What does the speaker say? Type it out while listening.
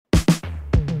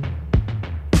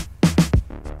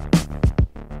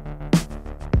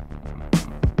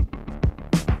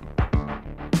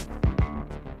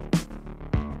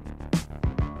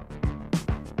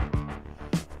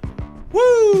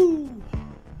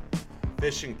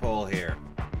fishing pole here.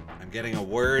 I'm getting a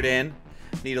word in.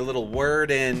 Need a little word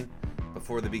in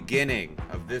before the beginning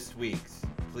of this week's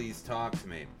Please Talk to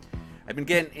Me. I've been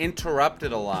getting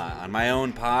interrupted a lot on my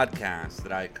own podcast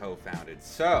that I co-founded.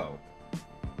 So,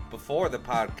 before the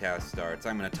podcast starts,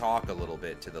 I'm going to talk a little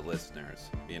bit to the listeners.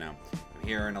 You know, I'm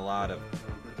hearing a lot of,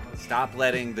 stop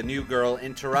letting the new girl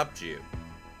interrupt you.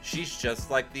 She's just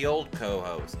like the old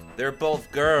co-host. They're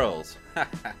both girls.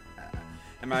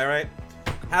 Am I right?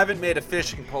 Haven't made a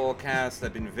fishing pole cast.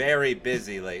 I've been very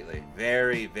busy lately.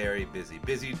 Very, very busy.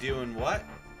 Busy doing what,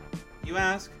 you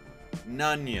ask?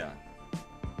 None ya.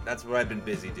 That's what I've been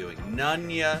busy doing. None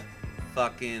ya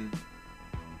fucking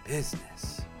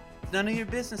business. It's none of your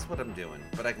business what I'm doing,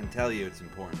 but I can tell you it's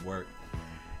important work.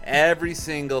 Every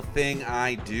single thing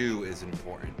I do is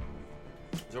important.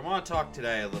 So I want to talk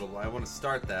today a little. I want to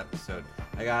start the episode.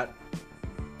 I got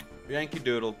Yankee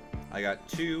Doodle. I got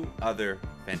two other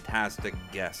fantastic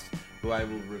guests who I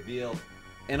will reveal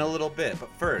in a little bit. But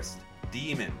first,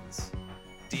 demons.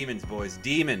 Demons, boys.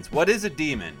 Demons. What is a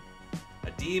demon?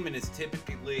 A demon is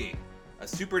typically a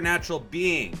supernatural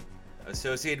being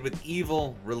associated with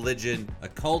evil, religion,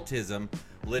 occultism,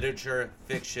 literature,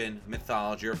 fiction,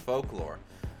 mythology, or folklore.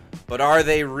 But are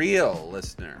they real,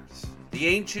 listeners? The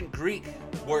ancient Greek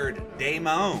word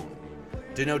daimon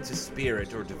denotes a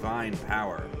spirit or divine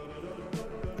power.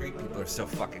 Greek people are so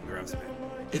fucking gross, man.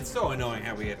 It's so annoying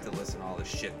how we have to listen to all this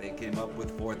shit they came up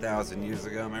with 4,000 years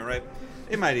ago, am I right?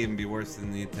 It might even be worse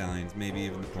than the Italians, maybe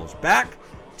even the Polish. Back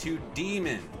to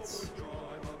demons.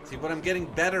 See, what I'm getting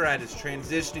better at is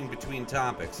transitioning between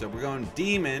topics. So we're going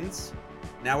demons,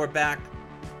 now we're back.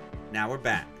 We're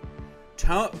back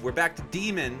to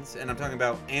demons, and I'm talking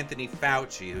about Anthony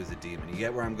Fauci, who's a demon. You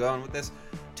get where I'm going with this?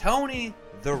 Tony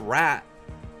the Rat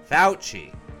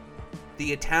Fauci,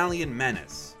 the Italian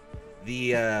menace,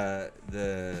 the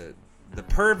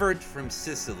pervert from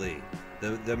Sicily,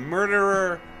 the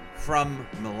murderer from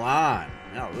Milan.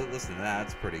 No, listen to that.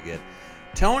 That's pretty good.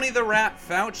 Tony the Rat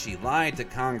Fauci lied to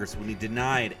Congress when he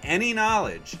denied any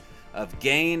knowledge of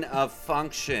gain of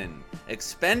function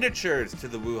expenditures to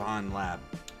the Wuhan lab.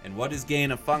 And what is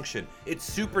gain of function? It's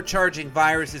supercharging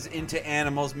viruses into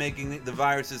animals, making the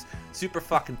viruses super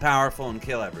fucking powerful and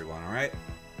kill everyone, alright?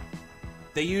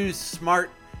 They use smart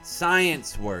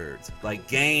science words like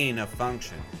gain of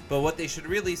function. But what they should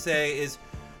really say is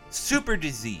super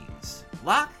disease.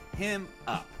 Lock him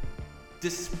up.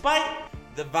 Despite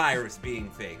the virus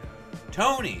being fake,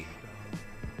 Tony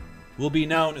will be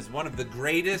known as one of the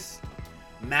greatest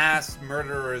mass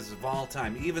murderers of all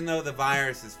time. Even though the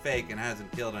virus is fake and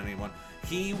hasn't killed anyone,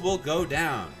 he will go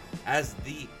down as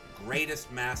the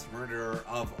greatest mass murderer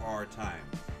of our time.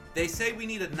 They say we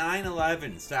need a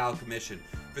 9/11 style commission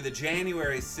for the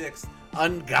January 6th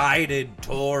unguided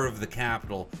tour of the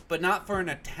Capitol, but not for an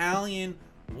Italian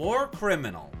war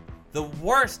criminal. The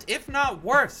worst, if not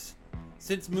worse,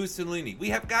 since Mussolini. We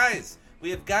have guys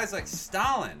like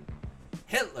Stalin,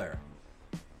 Hitler,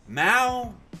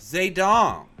 Mao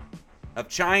Zedong of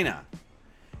China,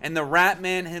 and the Rat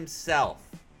Man himself,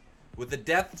 with a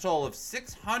death toll of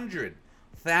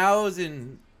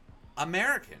 600,000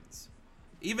 Americans.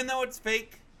 Even though it's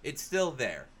fake, it's still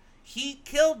there. He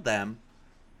killed them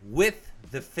with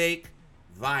the fake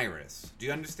virus. Do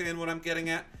you understand what I'm getting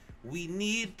at? We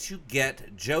need to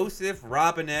get Joseph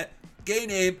Robinette, gay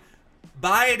name,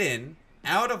 Biden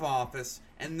out of office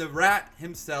and the rat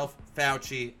himself,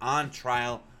 Fauci, on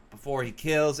trial before he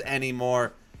kills any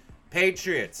more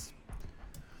patriots.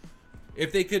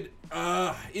 If they could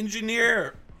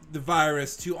engineer the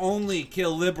virus to only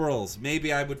kill liberals,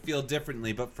 maybe I would feel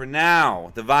differently. But for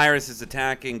now, the virus is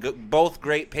attacking both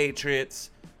great patriots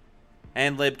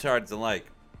and libtards alike.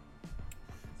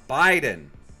 Biden,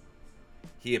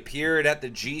 he appeared at the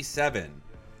G7,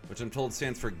 which I'm told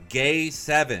stands for Gay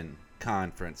 7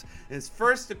 Conference. His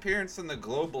first appearance on the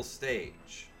global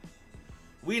stage.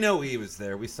 We know he was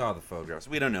there. We saw the photographs.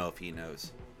 We don't know if he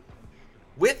knows.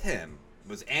 With him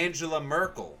was Angela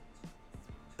Merkel,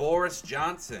 Boris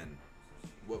Johnson,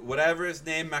 whatever his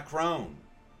name, Macron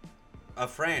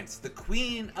of France. The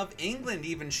Queen of England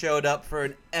even showed up for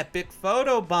an epic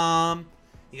photo bomb.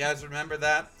 You guys remember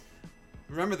that?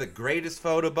 Remember the greatest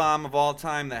photo bomb of all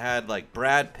time that had like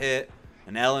Brad Pitt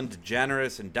and Ellen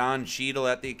DeGeneres and Don Cheadle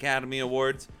at the Academy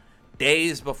Awards?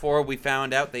 Days before we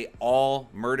found out they all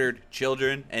murdered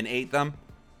children and ate them.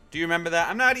 Do you remember that?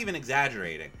 I'm not even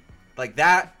exaggerating. Like,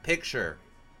 that picture,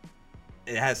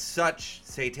 it has such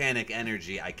satanic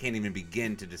energy, I can't even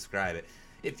begin to describe it.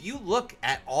 If you look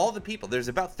at all the people, there's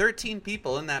about 13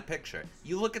 people in that picture.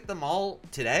 You look at them all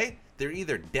today, they're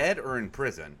either dead or in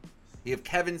prison. You have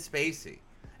Kevin Spacey,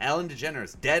 Ellen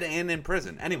DeGeneres, dead and in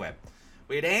prison. Anyway,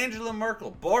 We had Angela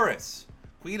Merkel, Boris,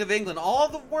 Queen of England. All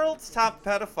the world's top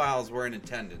pedophiles were in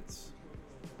attendance.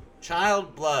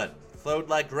 Child blood flowed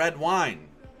like red wine.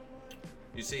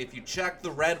 You see, if you check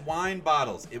the red wine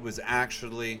bottles, it was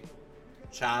actually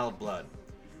child blood.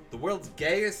 The world's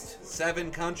gayest 7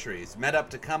 countries met up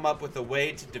to come up with a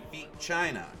way to defeat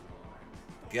China.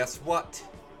 Guess what?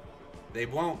 They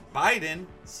won't. Biden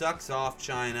sucks off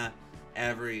China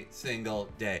every single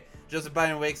day. Joseph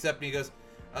Biden wakes up and he goes,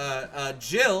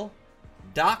 Jill,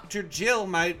 Dr. Jill,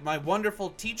 my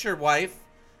wonderful teacher wife,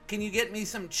 can you get me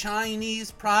some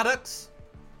Chinese products?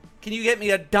 Can you get me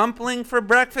a dumpling for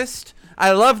breakfast?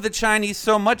 I love the Chinese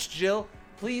so much, Jill.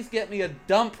 Please get me a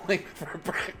dumpling for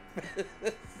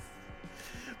breakfast.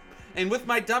 And with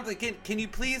my dumpling, can you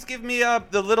please give me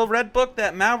the little red book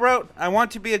that Mao wrote? I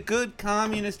want to be a good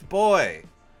communist boy.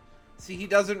 See, he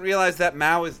doesn't realize that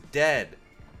Mao is dead.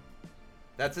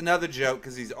 That's another joke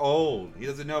because he's old. He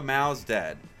doesn't know Mao's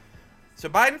dead. So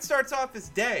Biden starts off his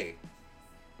day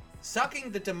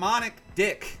sucking the demonic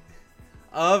dick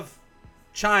of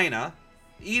China,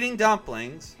 eating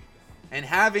dumplings, and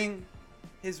having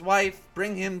his wife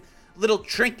bring him little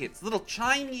trinkets, little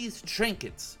Chinese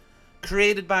trinkets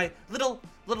created by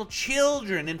little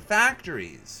children in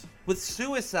factories with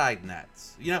suicide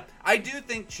nets. You know, I do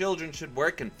think children should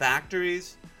work in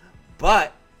factories,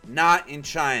 but not in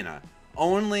China.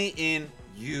 Only in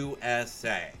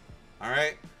USA. All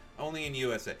right? Only in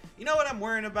USA. You know what I'm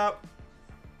worrying about?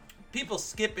 People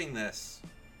skipping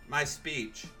my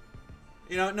speech.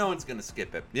 You know, no one's going to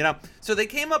skip it. You know? So they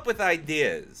came up with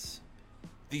ideas.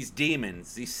 These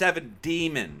demons, these 7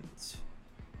 demons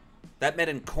that met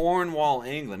in Cornwall,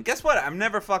 England. Guess what? I've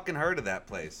never fucking heard of that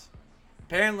place.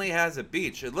 Apparently has a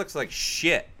beach. It looks like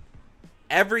shit.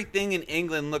 Everything in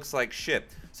England looks like shit.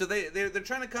 So they're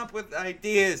trying to come up with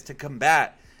ideas to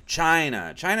combat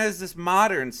China. China is this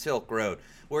modern Silk Road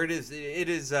where it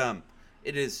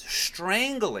is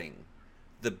strangling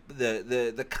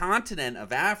the continent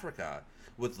of Africa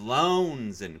with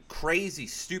loans and crazy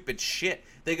stupid shit.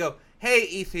 They go, "Hey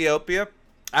Ethiopia,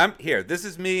 I'm here. This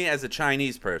is me as a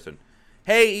Chinese person.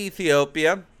 Hey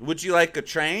Ethiopia, would you like a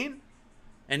train?"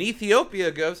 And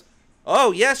Ethiopia goes,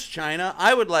 "Oh yes, China,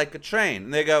 I would like a train."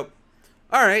 And they go,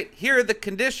 "All right, here are the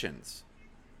conditions.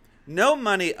 No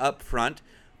money up front,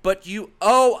 but you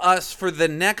owe us for the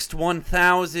next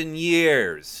 1,000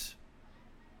 years.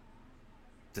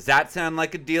 Does that sound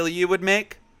like a deal you would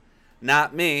make?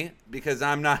 Not me, because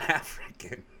I'm not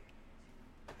African.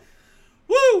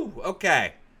 Woo!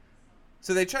 Okay.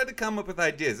 So they tried to come up with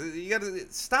ideas. You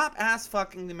gotta stop ass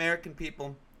fucking the American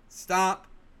people. Stop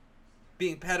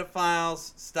being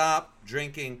pedophiles. Stop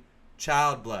drinking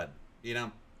child blood. You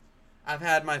know? I've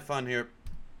had my fun here.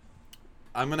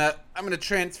 I'm gonna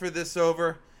transfer this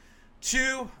over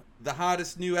to the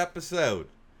hottest new episode.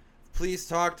 Please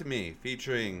Talk to Me,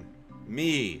 featuring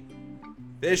me,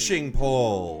 Fishing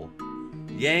Pole,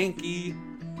 Yankee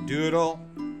Doodle,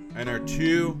 and our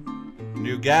 2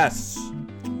 new guests.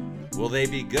 Will they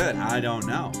be good? I don't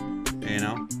know. You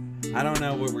know? I don't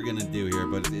know what we're gonna do here,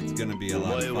 but it's gonna be a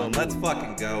lot of fun. Let's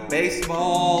fucking go.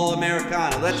 Baseball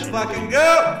Americana. Let's fucking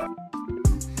go!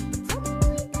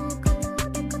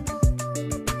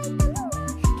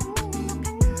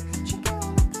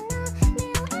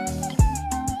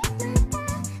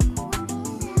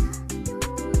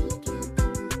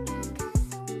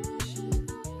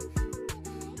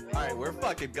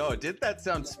 Fucking go. Didn't that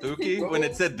sound spooky when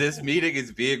it said this meeting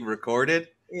is being recorded?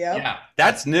 Yeah.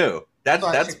 That's new.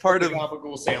 That's part of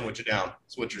Gabagool sandwich it down.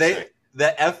 That's what you're saying.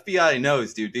 The FBI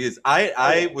knows, dude. Because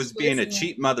I was being a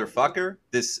cheap motherfucker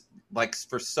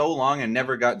for so long and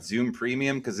never got Zoom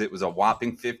Premium because it was a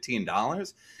whopping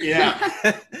 $15.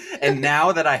 Yeah. And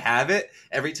now that I have it,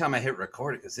 every time I hit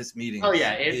record, it goes, this meeting. Oh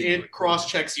yeah, it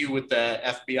cross checks you with the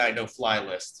FBI no-fly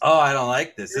list. Oh, I don't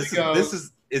like this.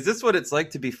 Is this what it's like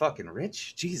to be fucking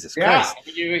rich? Jesus Christ.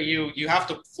 Yeah, you have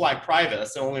to fly private.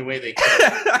 That's the only way they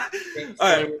can.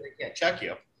 They can't check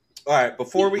you. All right,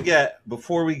 before we get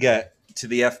to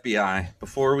the FBI,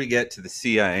 before we get to the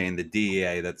CIA and the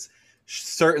DEA, that's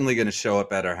certainly going to show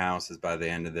up at our houses by the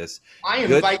end of this. I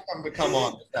invite them to come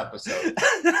on this episode.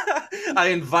 I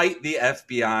invite the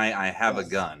FBI. I have a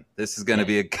gun. This is going to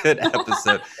be a good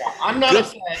episode. Yeah, I'm not a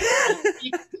fan.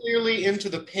 Speak clearly into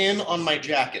the pin on my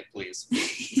jacket, please.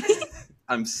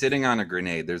 I'm sitting on a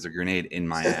grenade. There's a grenade in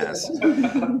my ass.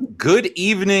 Good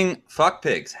evening, fuck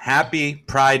pigs. Happy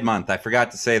Pride Month. I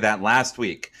forgot to say that last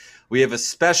week. We have a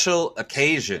special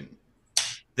occasion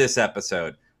this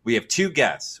episode. We have 2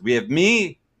 guests. We have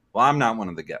me. Well, I'm not one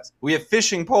of the guests. We have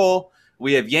Fishing Pole.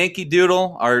 We have Yankee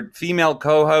Doodle, our female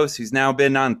co-host, who's now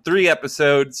been on 3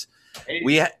 episodes. Hey.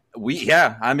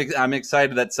 I'm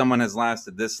excited that someone has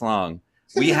lasted this long.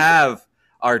 We have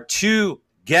our two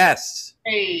guests,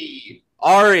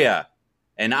 Arya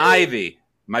and Ivy.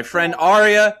 My friend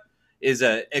Arya is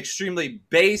an extremely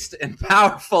based and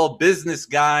powerful business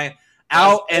guy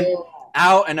out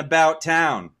and about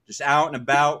town, just out and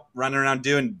about, running around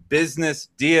doing business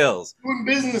deals, doing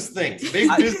business things, big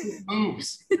business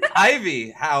moves.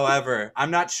 Ivy, however,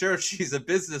 I'm not sure if she's a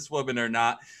businesswoman or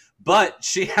not, but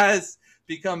she has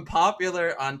become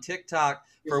popular on TikTok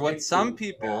for what some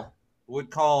people would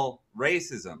call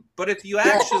racism. But if you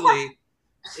actually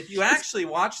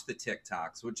watch the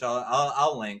TikToks, which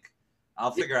I'll link,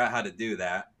 I'll figure out how to do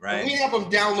that, right? We have them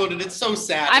downloaded. It's so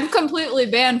sad. I'm completely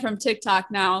banned from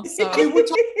TikTok now. So we're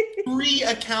talking 3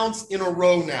 accounts in a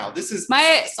row now. This is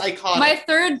psychotic. My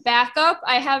third backup,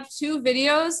 I have 2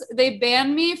 videos. They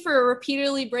banned me for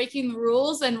repeatedly breaking the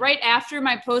rules. And right after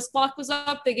my post block was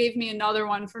up, they gave me another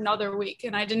one for another week.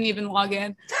 And I didn't even log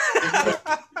in.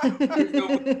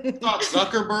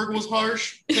 Zuckerberg was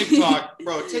harsh.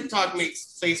 TikTok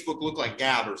makes Facebook look like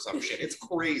Gab or some shit. It's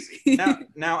crazy.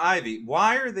 Now, Ivy,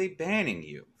 why are they banning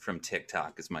you from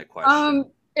TikTok is my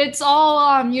question. It's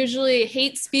all usually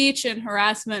hate speech and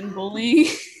harassment and bullying.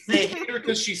 They hate her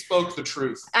because she spoke the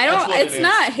truth. It's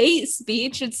not hate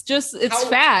speech. It's just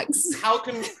facts. How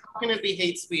can it be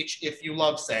hate speech if you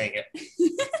love saying it?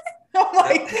 Oh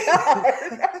my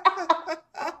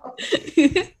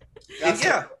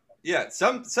god. Yeah.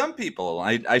 Some people,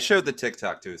 I showed the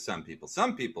TikTok to some people.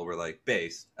 Some people were like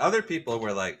based. Other people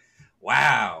were like,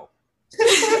 wow,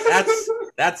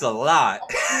 that's a lot.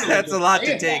 That's a lot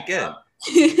to take in.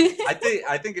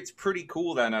 I think it's pretty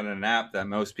cool that on an app that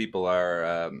most people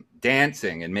are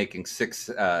dancing and making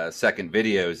 6-second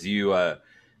videos, you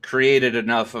created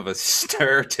enough of a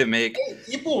stir to make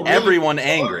everyone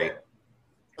angry.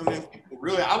 I mean,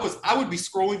 really, I would be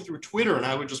scrolling through Twitter and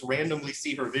I would just randomly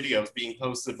see her videos being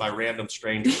posted by random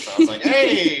strangers. So I was like,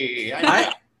 hey,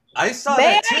 I saw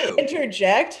that too. May I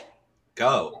interject?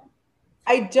 Go.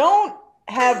 I don't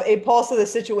have a pulse of the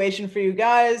situation for you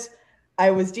guys. I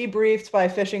was debriefed by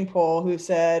Fishing Pole, who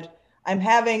said, I'm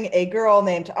having a girl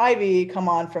named Ivy come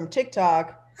on from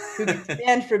TikTok who gets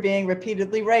banned for being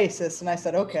repeatedly racist. And I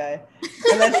said, okay.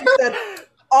 And then she said,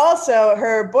 also,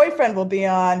 her boyfriend will be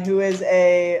on, who is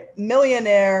a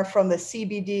millionaire from the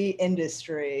CBD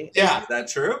industry. Yeah. Is that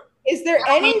true? Is there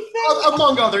anything?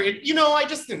 Among other, I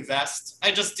just invest.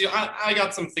 I just do. I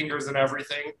got some fingers in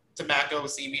everything. Tobacco,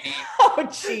 CBD. Oh,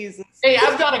 Jesus. Hey,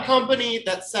 I've got a company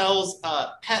that sells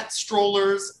pet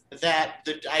strollers that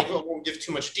I won't give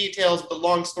too much details, but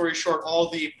long story short, all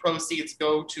the proceeds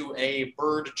go to a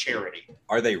bird charity.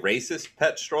 Are they racist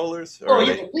pet strollers? Oh,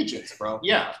 yeah, pigeons, bro.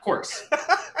 Yeah, of course.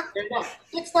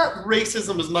 It's not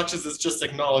racism as much as it's just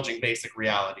acknowledging basic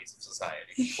realities of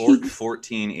society.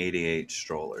 1488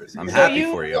 strollers. I'm happy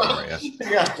for you, Arya.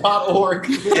 Yeah, .org.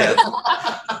 Yeah.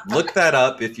 Look that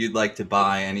up if you'd like to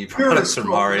buy any products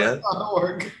from Arya.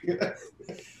 .org.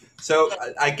 So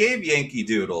I gave Yankee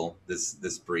Doodle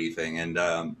this briefing,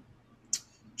 and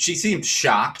she seemed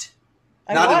shocked.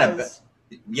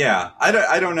 Yeah,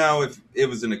 I don't know if it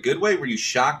was in a good way. Were you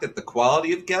shocked at the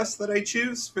quality of guests that I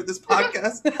choose for this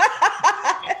podcast?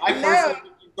 I personally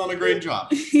think you've done a great job.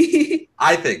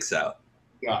 I think so.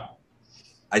 Yeah.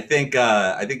 I think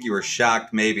you were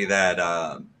shocked maybe that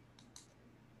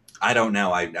I don't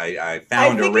know. I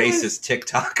found a racist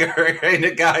TikToker and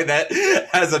a guy that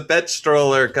has a pet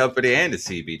stroller company and a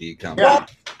CBD company. Well,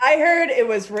 I heard it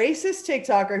was racist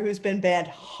TikToker who's been banned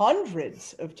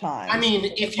hundreds of times. I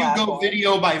mean, if you go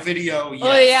video by video, yes.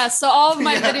 Oh yeah, so all of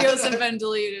my videos have been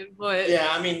deleted, but yeah,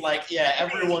 I mean,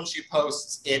 everyone she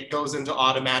posts, it goes into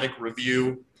automatic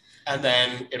review, and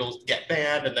then it'll get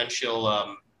banned, and then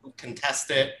she'll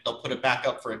contest it. They'll put it back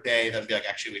up for a day, then be like,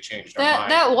 actually, we changed our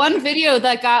mind. That one video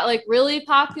that got really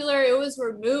popular, it was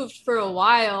removed for a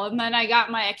while, and then I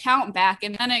got my account back,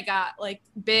 and then it got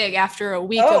big after a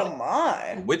week. Oh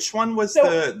my! Which one was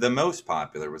the most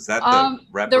popular? Was that the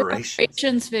reparations? The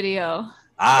reparations video.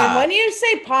 And when you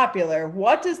say popular,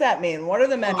 what does that mean? What are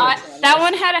the metrics? That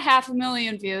one had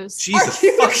 500,000 views. Jesus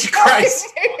fucking Christ!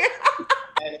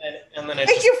 And then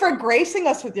Thank you for gracing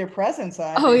us with your presence.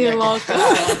 Oh, you're welcome.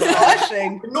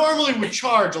 Blushing. Normally we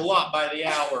charge a lot by the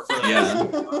hour for that.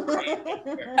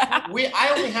 Yeah. I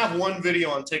only have one video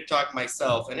on TikTok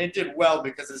myself, and it did well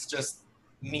because it's just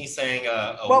me saying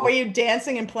what were you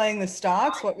dancing and playing the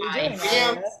stocks? What were you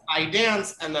doing? I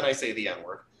dance and then I say the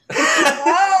N-word.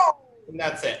 Oh. And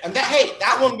that's it. And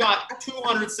that one got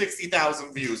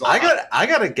 260,000 views. I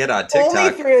gotta get on TikTok.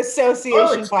 Only through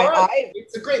association by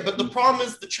It's great, but the problem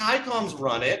is the Chi-Coms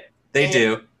run it. They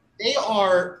do. They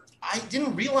are I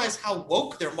didn't realize how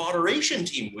woke their moderation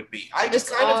team would be. I just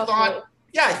It's kind of awful. thought,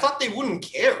 I thought they wouldn't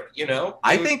care, you know?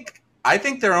 I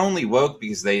think they're only woke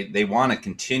because they want to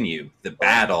continue the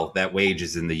battle that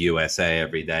wages in the USA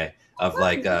every day of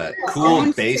like cool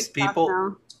Everyone's based TikTok people.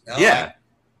 now. No, Yeah.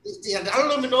 I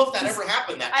don't even know if that ever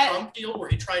happened. That I- Trump deal where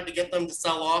he tried to get them to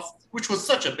sell off, which was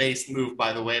such a base move,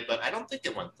 by the way, but I don't think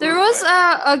it went through. There was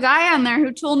right? a guy on there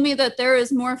who told me that there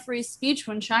is more free speech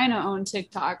when China owned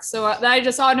TikTok. So I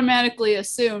just automatically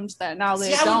assumed that now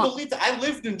they See, I would don't. believe that. I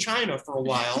lived in China for a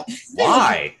while.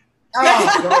 Why? Oh,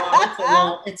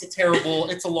 God,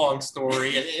 it's a long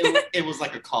story. It was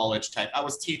like a college type. I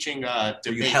was teaching Were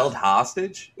debate. you held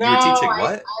hostage? No, You were teaching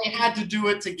what? I had to do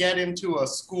it to get into a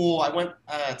school. I went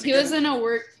He was in a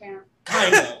work camp.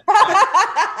 kind of.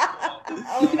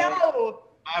 Oh no.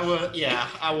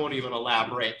 I won't even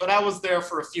elaborate. But I was there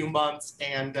for a few months,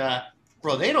 and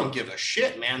bro, they don't give a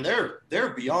shit, man. They're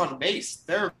beyond base.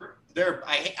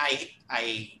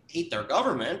 I hate their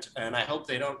government, and I hope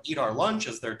they don't eat our lunch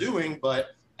as they're doing. But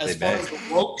as far as the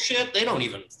woke shit, they don't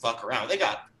even fuck around.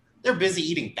 They're busy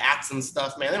eating bats and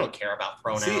stuff, man. They don't care about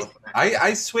pronouns. See,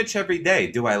 I switch every day.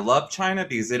 Do I love China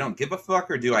because they don't give a fuck,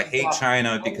 or do I hate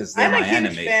China because they're I'm a my huge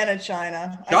enemy? fan of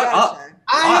China. Shut up.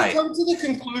 I've come to the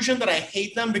conclusion that I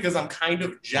hate them because I'm kind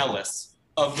of jealous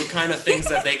of the kind of things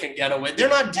that they can get away. They're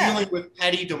not dealing with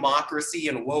petty democracy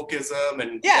and wokeism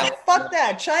and Fuck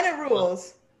that. China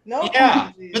rules. No.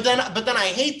 Yeah, but then I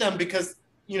hate them because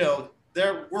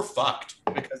we're fucked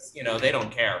because they don't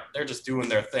care. They're just doing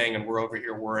their thing, and we're over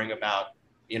here worrying about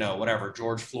whatever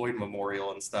George Floyd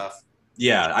Memorial and stuff.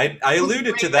 Yeah, I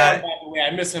alluded to that. By the way,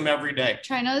 I miss him every day.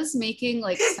 China's making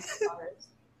like centaurs,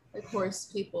 like horse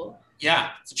people. Yeah,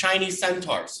 it's Chinese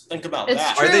centaurs. Think about It's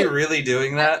that. true. Are they really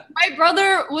doing that? My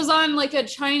brother was on like a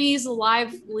Chinese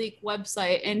live leak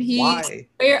website, and Why?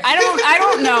 I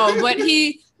don't know, but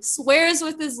he swears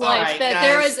with his life right, that guys.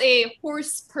 there was a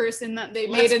horse person that they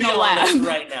Let's made in be a honest lab.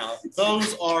 right now.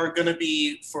 Those are going to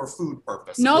be for food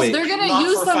purposes. No, Wait, they're gonna not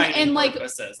use for them fighting in like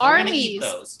purposes. They're gonna eat armies.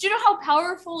 those. Do you know how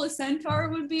powerful a centaur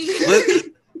would be?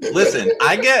 Listen,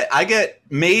 I get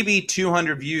maybe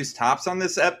 200 views tops on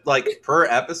this per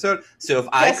episode. So if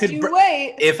I could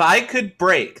wait. if I could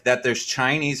break that there's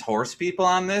Chinese horse people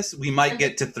on this, we might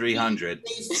get to 300.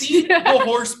 They feed the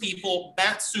horse people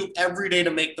bat soup every day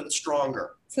to make them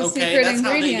stronger. It's a Okay, secret that's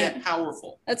ingredient. how they get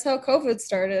powerful. That's how COVID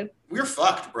started. We're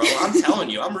fucked, bro. I'm telling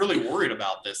you, I'm really worried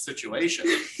about this situation.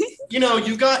 You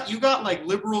got like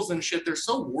liberals and shit. They're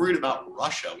so worried about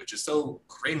Russia, which is so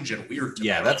cringe and weird to me.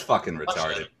 Yeah, that's fucking Russia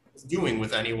retarded. is doing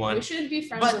with anyone. We should be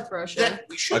friends But with Russia. that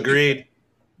we should be. Agreed.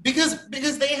 Because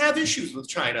they have issues with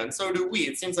China, and so do we.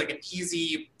 It seems like an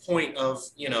easy point of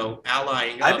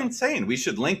allying up. I've been saying we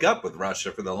should link up with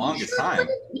Russia for the longest time.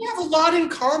 We have a lot in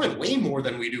common, way more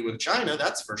than we do with China.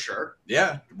 That's for sure.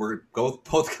 Yeah,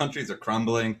 both countries are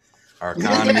crumbling. Our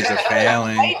economies are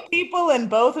failing. White people in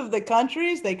both of the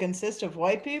countries, they consist of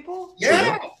white people.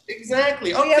 Yeah,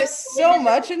 exactly. We have so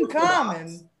much in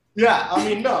common. Yeah, I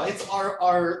mean, no, it's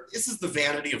our. This is the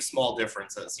vanity of small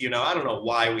differences. I don't know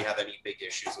why we have any big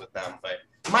issues with them, but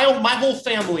my whole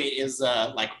family is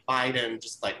like Biden,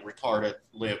 just like retarded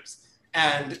libs,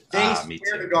 and they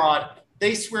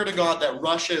swear to God that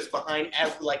Russia is behind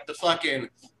like the fucking.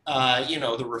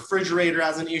 The refrigerator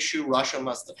has an issue. Russia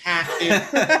must have hacked it.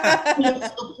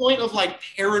 To the point of like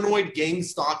paranoid gang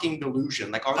stalking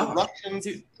delusion. Like, are the Russians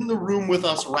in the room with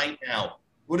us right now?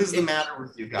 What is the matter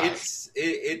with you guys?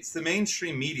 It's the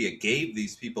mainstream media gave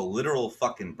these people literal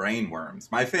fucking brain worms.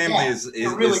 My family is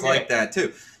really like that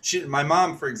too. My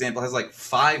mom, for example, has like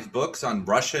 5 books on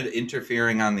Russia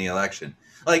interfering on the election.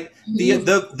 Like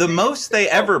the most they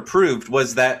ever proved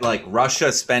was that like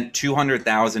Russia spent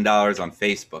 $200,000 on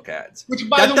Facebook ads. Which,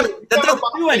 by the way, that doesn't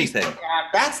do anything.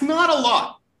 That's not a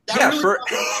lot.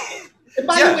 And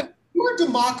by the way, your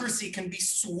democracy can be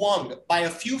swung by a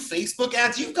few Facebook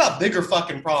ads. You've got bigger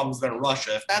fucking problems than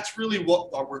Russia. If that's really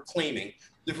what we're claiming,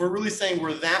 if we're really saying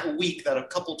we're that weak that a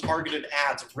couple targeted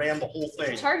ads ran the whole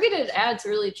thing. Targeted ads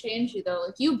really change you though.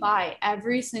 Like you buy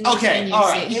every single thing you all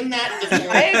right. see. In that,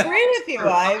 I agree with you,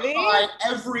 Ivy. I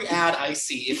buy every ad I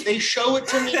see. If they show it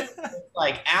to me,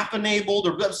 like app enabled,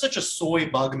 or I'm such a soy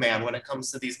bug man when it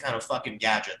comes to these kind of fucking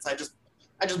gadgets. I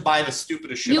just buy the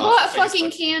stupidest shit. You bought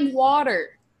fucking canned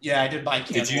water. Yeah, I did buy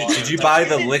canned water. Did you buy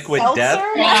the Liquid Death?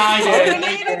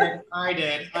 Yeah, I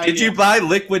did. Did you buy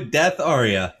Liquid Death,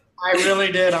 Arya? I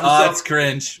really did. It's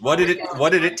cringe. What did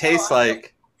it taste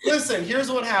like? Listen,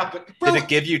 here's what happened. Bro, did it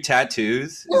give you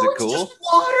tattoos? Is it cool? It's just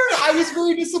water. I was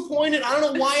very disappointed. I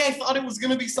don't know why I thought it was going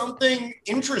to be something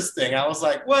interesting. I was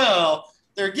like, well,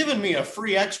 they're giving me a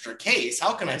free extra case.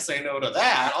 How can I say no to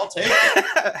that? I'll take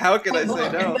it. How can I say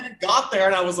no? And then it got there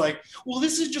and I was like, well,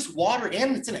 this is just water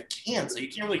and it's in a can, so you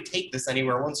can't really take this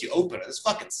anywhere once you open it. This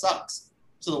fucking sucks.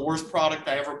 It's the worst product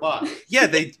I ever bought. Yeah,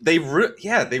 they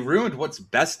ruined what's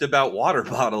best about water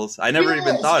bottles. I never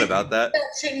even thought about that. Put that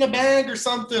shit in a bag or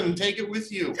something. Take it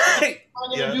with you. What am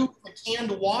I gonna do with a canned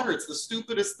water? It's the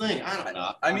stupidest thing. I don't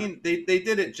know. I mean, they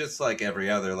did it just like every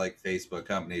other like Facebook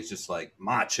company. It's just like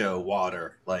macho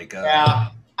water. Like yeah,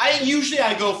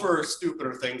 I go for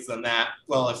stupider things than that.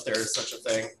 Well, if there is such a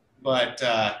thing, but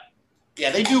yeah,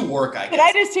 they do work. I guess. Did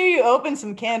I just hear you open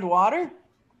some canned water?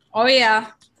 Oh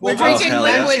yeah. We're drinking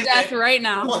liquid death right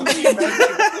now. Hey,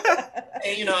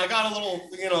 I got a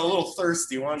little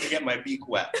thirsty. Wanted to get my beak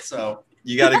wet, so.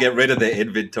 You got to get rid of the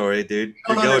inventory, dude.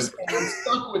 I'm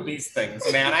stuck with these things,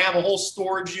 man. I have a whole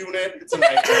storage unit. It's a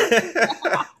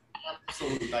nightmare.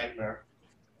 Absolute nightmare.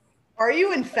 Are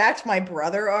you in fact my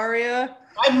brother, Arya?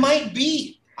 I might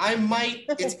be.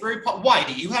 It's very. Why?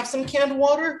 Do you have some canned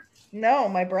water? No,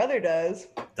 my brother does.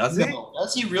 Does he? No,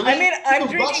 does he really? I mean, I'm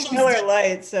drinking Miller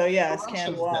Lite, so yes,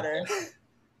 canned water.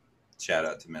 Shout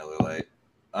out to Miller Lite.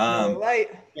 Miller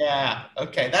Lite. Yeah.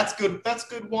 Okay, that's good. That's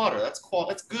good water. That's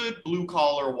good blue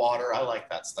collar water. I like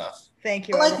that stuff. Thank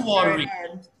you. I like watery.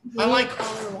 I like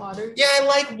collar water. Yeah, I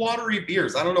like watery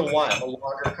beers. I don't know why. I'm a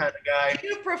lager kind of guy. Do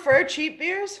you prefer cheap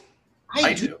beers?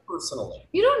 I do personally.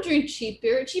 You don't drink cheap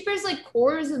beer. Cheap beer is like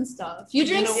Coors and stuff. You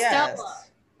drink Yes. Stella.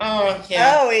 Oh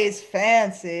yeah. Oh, he's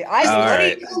fancy. All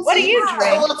right. What do you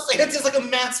drink? It's just like a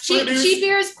mass Cheap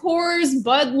beer is Coors,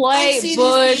 Bud I Light, see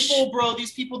Busch. these people, bro.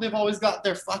 These people, they've always got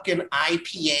their fucking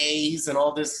IPAs and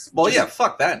all this. Well, yeah,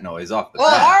 fuck that noise off the Well,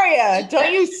 bat. Arya,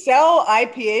 don't you sell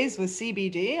IPAs with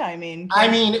CBD? I mean,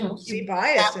 be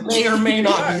biased. That may or may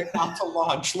not be about to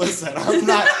launch. Listen, I'm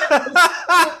not.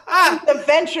 The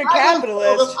venture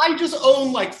capitalist I just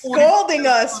own like 40 scolding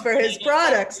us for his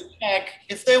products. Heck,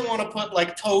 if they want to put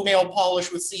like toenail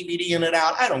polish with CBD in it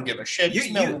out, I don't give a shit.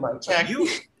 Just mail me my check.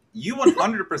 You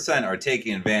 100% are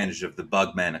taking advantage of the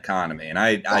Bugman economy, and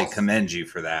I commend you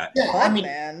for that. Yeah, I mean,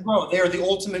 man. bro, they're the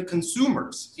ultimate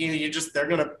consumers. They're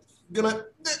gonna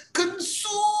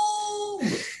consume.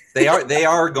 They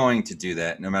are going to do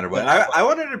that no matter what. I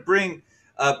wanted to bring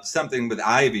up something with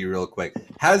Ivy real quick.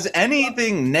 Has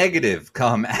anything negative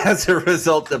come as a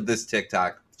result of this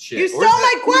TikTok shit? You stole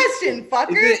my question,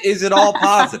 fucker. Is it all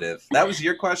positive? That was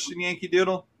your question, Yankee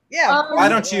Doodle? Yeah. Why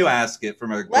don't you ask it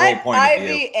from a girl Let point of Ivy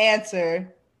view?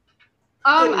 answer.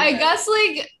 I guess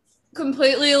like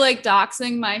completely like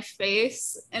doxing my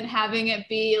face and having it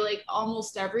be like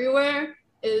almost everywhere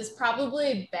is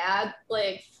probably bad.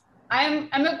 Like I'm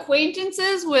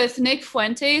acquaintances with Nick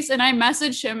Fuentes, and I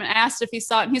messaged him and asked if he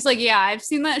saw it, and he's like, "Yeah, I've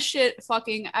seen that shit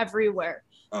fucking everywhere."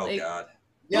 Oh like, God.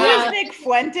 Yeah. Who's Nick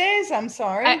Fuentes? I'm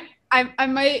sorry. I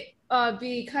might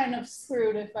be kind of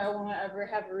screwed if I want to ever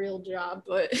have a real job,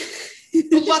 but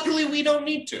luckily we don't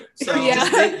need to. So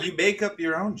yeah. You make up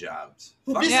your own jobs.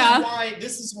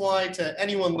 This is why to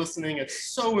anyone listening,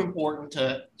 it's so important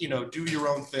to do your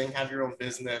own thing, have your own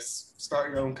business, start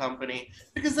your own company.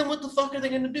 Because then what the fuck are they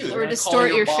going to do? Or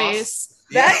distort your face.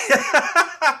 Yeah.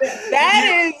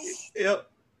 That is. Yep.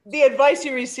 The advice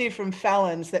you receive from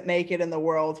felons that make it in the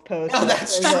world post. Oh,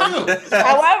 that's true.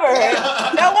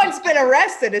 However, no one's been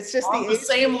arrested. It's just on the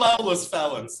same level as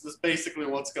felons. That's basically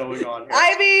what's going on here.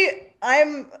 Ivy,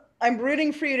 I'm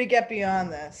rooting for you to get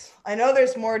beyond this. I know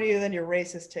there's more to you than your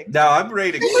racist TikTok. No, I'm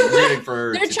rooting for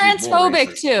her. They're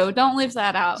transphobic too. Don't leave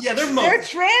that out. Yeah, they're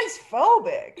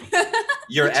transphobic.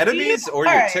 Your enemies or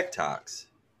your TikToks?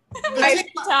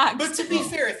 But to be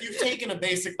fair, if you've taken a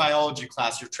basic biology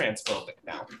class, you're transphobic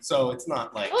now. So it's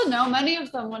not like. Oh no, many of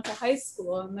them went to high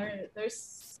school and they're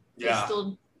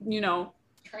still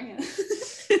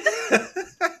trans.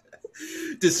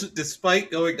 Despite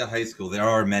going to high school, there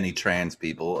are many trans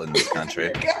people in this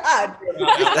country. God.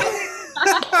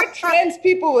 Trans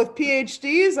people with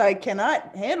PhDs, I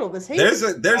cannot handle this hate. There's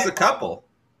a couple.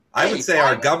 I would say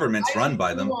our government's run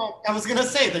by them. I was going to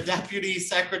say the Deputy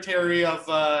Secretary of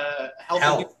Health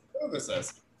and Human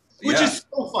Services, which is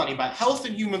so funny. About Health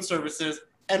and Human Services,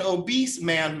 an obese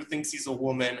man who thinks he's a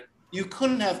woman. You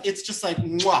couldn't have. It's just like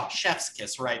mwah, chef's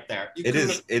kiss right there. It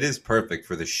is perfect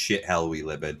for the shit hell we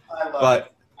live in. I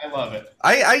love it.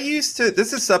 I used to.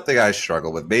 This is something I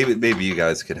struggle with. Maybe you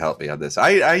guys could help me on this.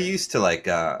 I used to like.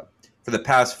 For the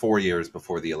past 4 years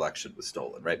before the election was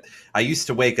stolen, right? I used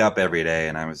to wake up every day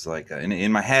and I was like,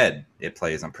 in my head, it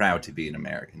plays, I'm proud to be an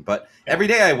American. But every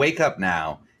day I wake up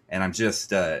now and I'm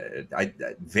just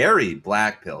very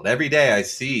black-pilled. Every day I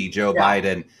see Joe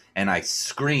Biden and I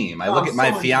scream. I look at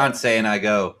my fiance and I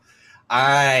go,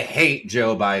 I hate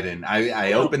Joe Biden.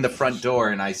 I open the front door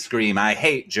and I scream, I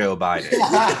hate Joe Biden.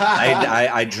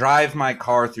 I drive my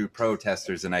car through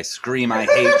protesters and I scream, I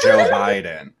hate Joe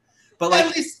Biden. But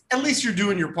like, at least you're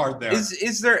doing your part there.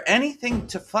 Is there anything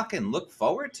to fucking look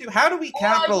forward to? How do we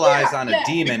capitalize on a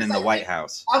demon in the White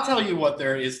House? I'll tell you what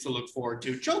there is to look forward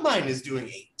to. Joe Biden is doing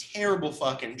a terrible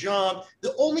fucking job.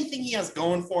 The only thing he has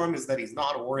going for him is that he's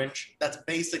not orange. That's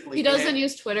basically He doesn't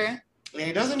use Twitter. Yeah,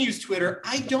 he doesn't use Twitter.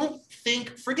 I don't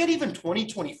think, forget even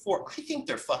 2024, I think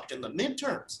they're fucked in the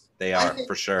midterms. They are,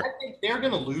 for sure. I think they're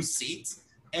going to lose seats,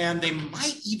 and they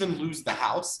might even lose the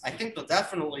House. I think they'll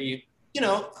definitely,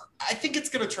 I think it's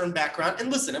going to turn back around. And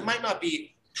listen, it might not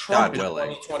be Trump in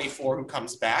 2024 who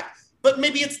comes back, but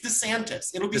maybe it's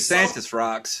DeSantis. It'll be DeSantis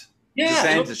rocks. Yeah,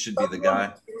 DeSantis should be the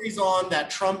guy. Carries on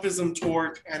that Trumpism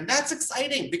torch, and that's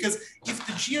exciting because if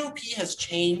the GOP has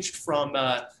changed from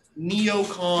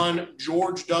neocon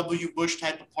George W. Bush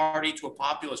type of party to a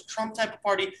populist Trump type of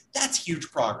party, that's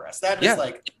huge progress. That is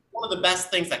like one of the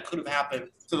best things that could have happened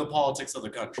to the politics of the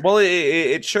country. Well,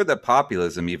 it showed that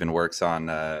populism even works on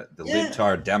the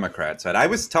libtard Democrat side. I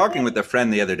was talking with a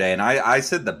friend the other day, and I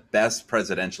said the best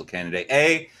presidential candidate,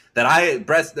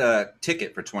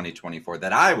 ticket for 2024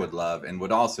 that I would love and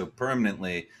would also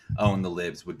permanently own the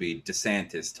libs would be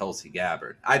DeSantis, Tulsi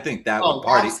Gabbard. I think that would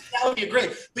party. That would be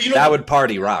great. But that would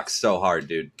party rock so hard,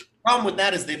 dude. The problem with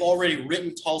that is they've already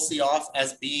written Tulsi off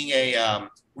as being a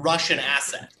Russian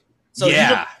asset. So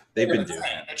they've been doing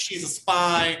that she's a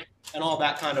spy and all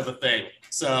that kind of a thing.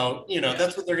 So,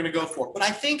 that's what they're going to go for. But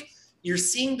I think you're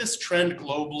seeing this trend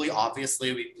globally.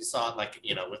 Obviously, we saw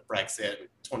it with Brexit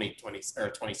 2020 or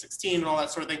 2016 and all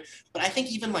that sort of thing. But I think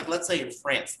even let's say in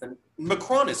France, then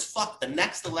Macron is fucked. The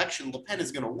next election, Le Pen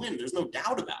is going to win. There's no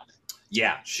doubt about it.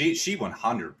 Yeah, she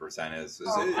 100% is.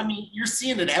 I mean, you're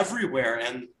seeing it everywhere,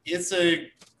 and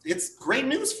it's great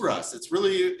news for us. It's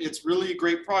really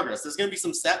great progress. There's going to be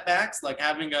some setbacks, like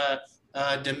having a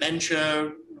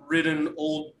dementia-ridden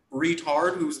old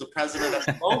retard who's the president at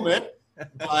the moment.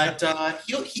 But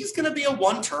he's going to be a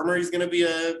one-termer. He's going to be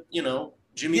a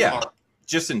Jimmy Carter.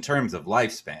 Just in terms of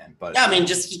lifespan, but yeah, I mean,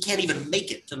 just he can't even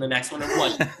make it to the next one. And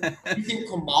what you think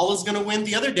Kamala's going to win?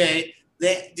 The other day,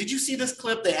 did you see this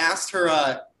clip? They asked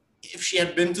her if she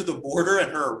had been to the border,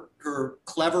 and her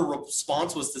clever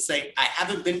response was to say, "I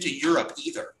haven't been to Europe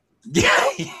either."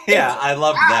 Yeah, I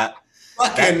loved that.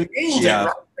 Fucking nailed it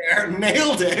right there.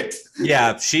 Nailed it.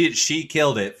 Yeah, she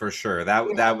killed it for sure.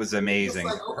 That was amazing.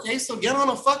 Okay, so get on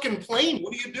a fucking plane.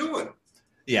 What are you doing?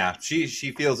 Yeah, she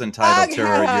feels entitled to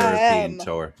her European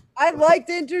tour. I'd like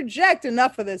to interject.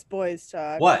 Enough of this boys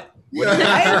talk. What?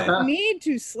 I need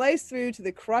to slice through to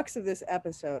the crux of this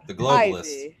episode. The globalists.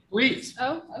 Ivy, please.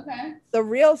 Oh, okay. The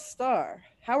real star.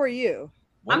 How are you?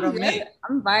 I'm good. Me?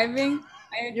 I'm vibing.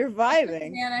 You're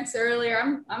vibing. Yeah, I said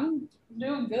earlier, I'm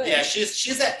doing good. Yeah,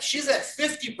 she's at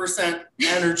 50%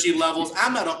 energy levels.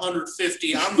 I'm at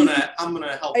 150. I'm gonna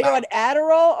help. Are you on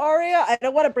Adderall, Arya? I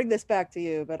don't want to bring this back to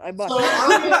you, but I must. So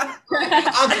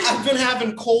I've been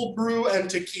having cold brew and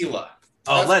tequila.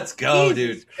 Let's go,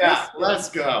 dude. Yeah, let's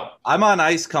go. I'm on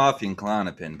iced coffee and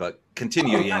Klonopin, but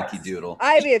continue, Yankee Doodle.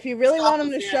 Ivy, if you really want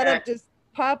him to shut up, just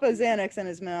pop a Xanax in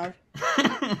his mouth.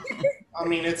 I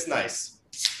mean, it's nice.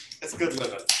 It's good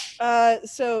living.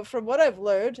 So from what I've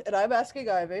learned, and I'm asking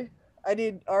Ivy, I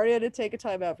need Arya to take a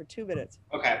timeout for 2 minutes.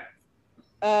 Okay.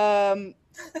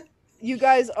 You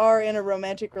guys are in a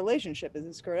romantic relationship, is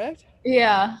this correct?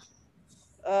 Yeah.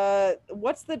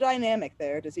 What's the dynamic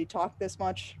there? Does he talk this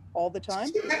much all the time?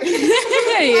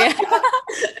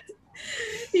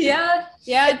 Yeah,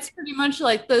 it's pretty much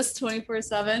like this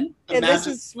 24/7. And this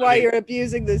is why you're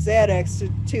abusing the Xanax to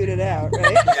tune it out,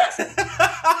 right?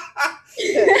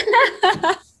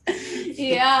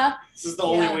 Yeah. This is the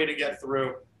only way to get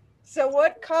through. So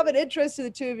what common interests do the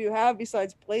two of you have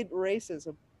besides blatant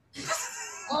racism?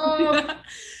 Okay.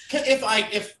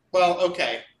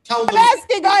 Tell them. I'm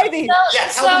asking Ivy.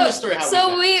 Tell them the story.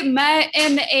 So we met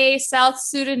in a South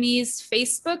Sudanese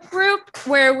Facebook group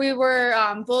where we were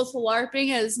both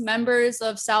LARPing as members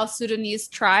of South Sudanese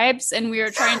tribes, and we were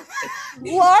trying.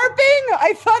 LARPing?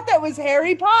 I thought that was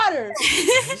Harry Potter.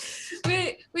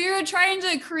 We were trying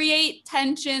to create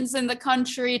tensions in the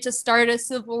country to start a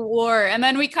civil war, and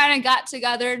then we kind of got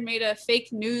together and made a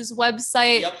fake news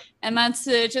website. Yep. And that's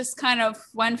just kind of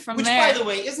went from there. Which, by the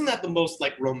way, isn't that the most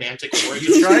romantic word?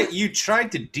 You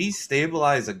tried to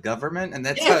destabilize a government, and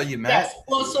that's how you met? Yes.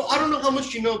 Well, so I don't know how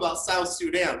much you know about South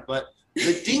Sudan, but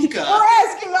the Dinka... We're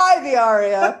asking Ivy,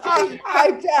 Arya.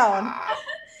 Pipe down.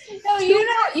 No, you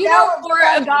know more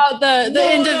about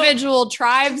the individual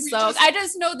tribes, though. I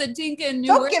just know the Dinka and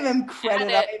Don't give him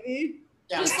credit, Ivy.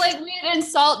 Just like we'd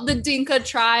insult the Dinka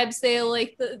tribe, say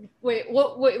like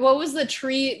what was the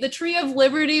tree? The tree of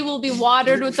liberty will be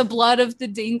watered with the blood of the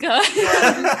Dinka.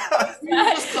 Yeah. We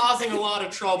were just causing a lot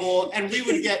of trouble, and we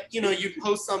would get, you'd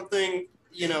post something,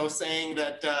 saying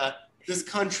that this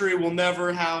country will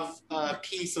never have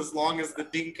peace as long as the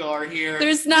Dinka are here.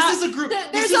 There's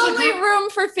only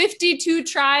room for 52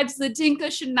 tribes. The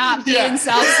Dinka should not be in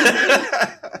South Sudan.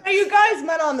 Now, you guys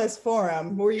met on this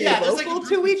forum. Were you local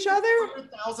to each other?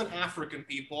 100,000 African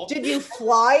people. Did you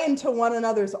fly into one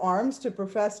another's arms to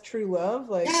profess true love?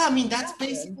 Yeah, I mean, that's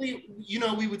basically,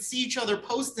 we would see each other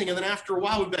posting, and then after a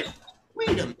while we'd be like, wait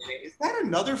a minute, is that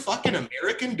another fucking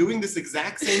American doing this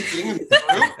exact same thing in the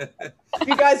group?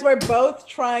 You guys were both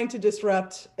trying to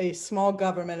disrupt a small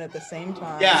government at the same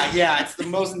time. Yeah, it's the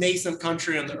most nascent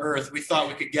country on the earth. We thought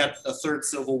we could get a third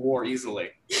civil war easily.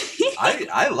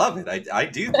 I love it. I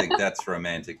do think that's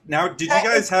romantic. Now, did you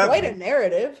guys have quite a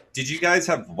narrative? Did you guys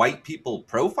have white people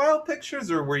profile pictures,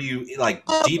 or were you like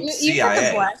deep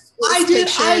CIA?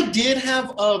 I did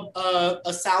have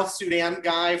a South Sudan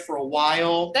guy for a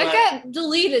while. That got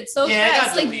deleted so fast. It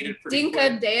got like deleted Dinka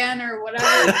quick. Dan or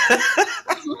whatever.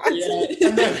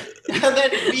 And then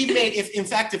we made,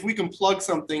 if we can plug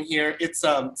something here, it's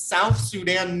South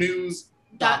Sudan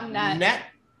News.net.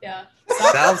 Yeah.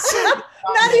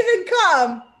 Not even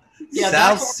come. Yeah,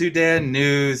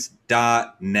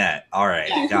 SouthSudanNews.net. All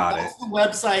right, got it. That's the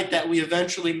website that we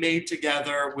eventually made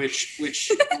together, which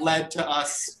led to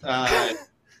us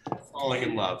falling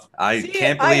in love. I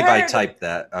can't believe I typed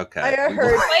that. Okay. I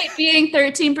heard. Despite being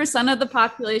 13% of the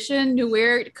population,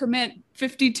 Nuer commit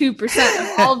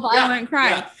 52% of all violent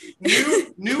crime. Yeah.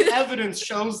 New evidence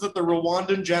shows that the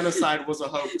Rwandan genocide was a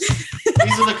hoax.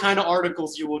 These are the kind of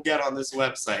articles you will get on this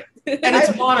website. And it's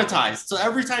monetized. So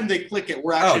every time they click it,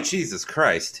 we're actually... Oh, Jesus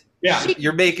Christ. Yeah.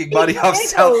 You're making money off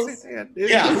South Sudan.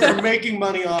 Yeah, we're making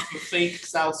money off of fake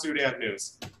South Sudan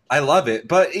news. I love it.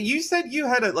 But you said you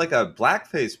had a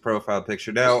blackface profile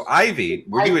picture. Now, Ivy,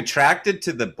 were you attracted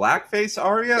to the blackface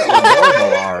Arya or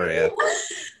normal Arya?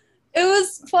 It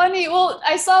was funny. Well,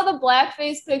 I saw the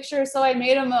blackface picture, so I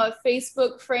made him a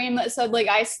Facebook frame that said,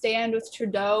 I stand with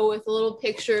Trudeau with a little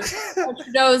picture of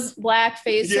Trudeau's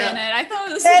blackface in it. I thought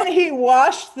it was Then he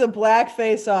washed the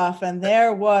blackface off, and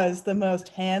there was the most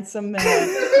handsome man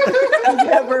I've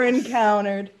ever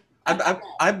encountered.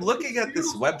 I'm looking at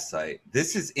this website.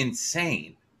 This is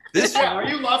insane. Are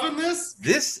you loving this?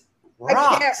 This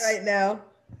rocks. I can't right now.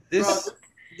 This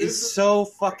is so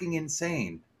fucking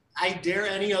insane. I dare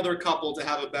any other couple to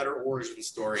have a better origin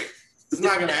story. It's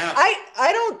not gonna happen.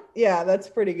 I don't. Yeah, that's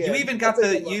pretty good. You even got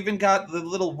the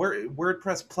little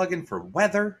WordPress plugin for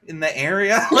weather in the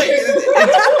area.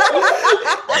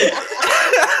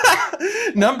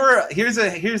 Here's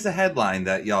a headline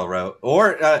that y'all wrote,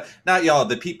 or not y'all,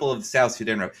 the people of South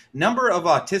Sudan wrote. Number of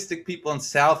autistic people in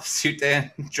South Sudan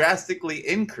drastically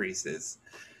increases.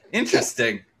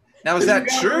 Interesting. Now, is that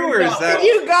true, or is that? Did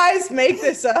you guys make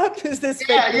this up? Is this?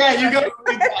 Yeah. You got to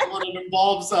read that one. It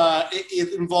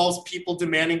involves people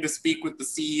demanding to speak with the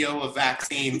CEO of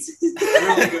vaccines.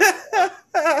 Really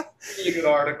good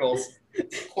articles.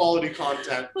 Quality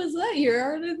content. Was that your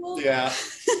article? Yeah.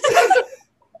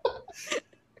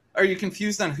 Are you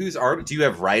confused on whose art? Do you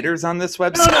have writers on this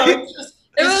website? No.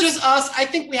 It's just us. I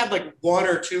think we have one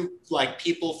or two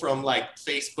people from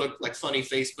Facebook, funny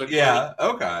Facebook. Yeah.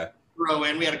 Okay. Throw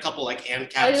in. We had a couple hand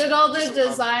caps. I did all the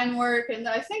design work, and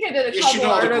I think I did a couple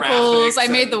articles. I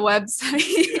made the website.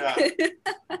 Yeah.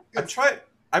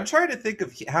 I'm trying to think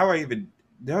of how I even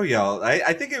know y'all.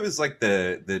 I think it was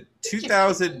the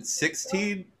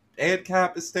 2016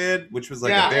 ANCAPistan, which was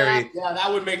that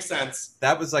would make sense.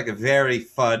 That was a very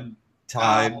fun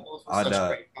time on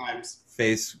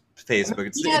Facebook.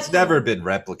 It's never been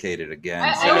replicated again.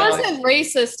 I wasn't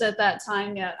racist at that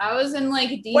time yet. I was in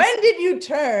DC. When did you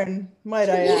turn, might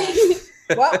I ask?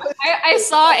 I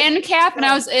saw NCAP and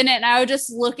I was in it, and I would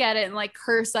just look at it and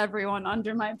curse everyone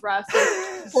under my breath.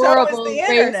 Horrible. So was the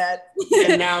internet.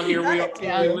 And now here we live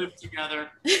together.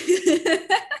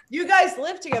 You guys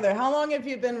live together. How long have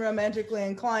you been romantically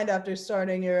inclined after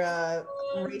starting your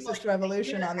racist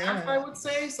revolution on the internet? I would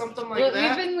say something like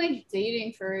that. We've been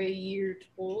dating for a year,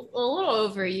 a little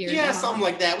over a year. Yeah, now. something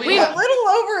like that. A little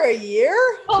over a year.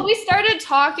 Well, we started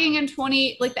talking in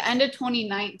the end of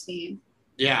 2019.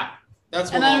 Yeah.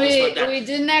 That's and then we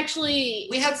didn't actually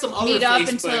had some other meet up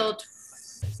Facebook until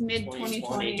mid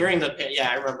 2020 during the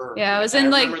I remember. Yeah, I was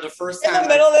remember the first time in the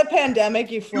middle of the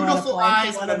pandemic. You flew on a Beautiful plane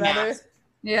eyes to one and a another. mask.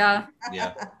 Yeah.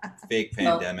 Yeah, fake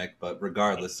pandemic, but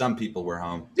regardless, some people were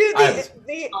home. Dude, very the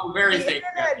fake.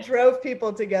 internet drove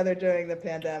people together during the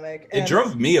pandemic. It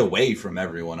drove me away from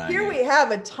everyone I Here knew. we have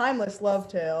a timeless love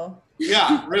tale.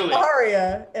 Yeah, really.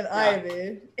 Arya and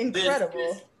Ivy.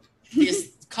 Incredible.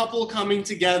 This couple coming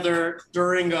together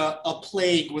during a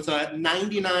plague with a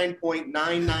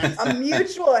 99.99. A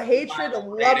mutual hatred, a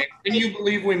love. Can you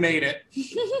believe we made it?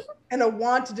 And a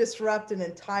want to disrupt an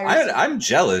entire. I'm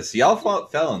jealous. Y'all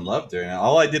fell in love during it.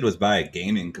 All I did was buy a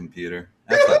gaming computer.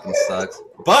 That fucking sucks.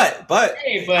 But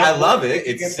I love it.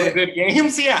 It's some good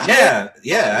games. Yeah.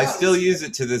 Yeah. I still use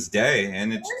it to this day,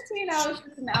 and it's. 14, I was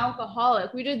just an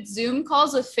alcoholic. We did Zoom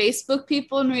calls with Facebook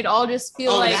people, and we'd all just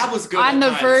feel like that was good on the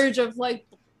times. verge of like.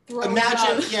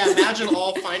 Imagine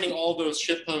all finding all those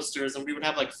shit posters, and we would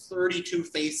have like 32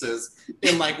 faces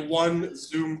in like one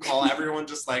Zoom call. Everyone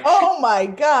just like, oh my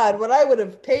god, what I would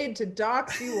have paid to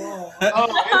dox you all.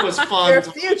 Oh, it was fun. Your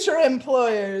future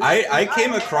employers. I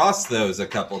came across those a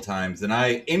couple times, and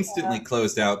I instantly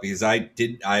closed out because I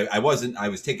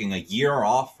was taking a year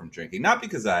off from drinking, not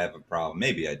because I have a problem,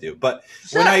 maybe I do, but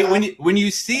when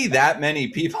you see that many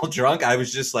people drunk, I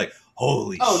was just like,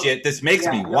 holy shit, this makes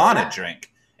me want to drink.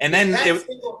 And then that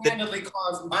single-handedly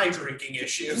caused my drinking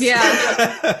issues.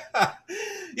 Yeah.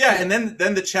 Yeah, and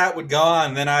then the chat would go on,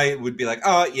 and then I would be like,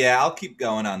 oh yeah, I'll keep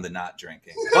going on the not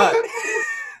drinking. But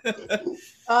do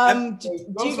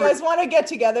you guys want to get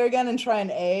together again and try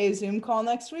an AA Zoom call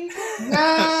next week?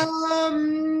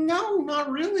 No,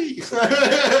 not really.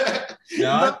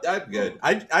 No, I'm good.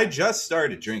 I just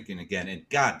started drinking again, and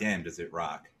goddamn does it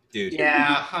rock. Dude,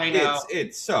 yeah, I know.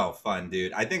 It's so fun,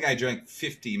 dude. I think I drank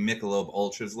 50 Michelob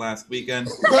Ultras last weekend.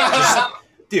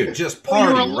 Just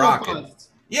party rocking.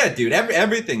 Yeah, dude,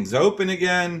 everything's open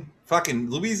again. Fucking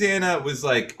Louisiana was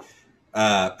like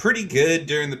pretty good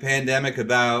during the pandemic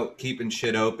about keeping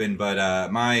shit open,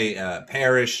 but my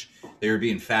parish, they were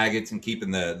being faggots and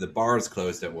keeping the bars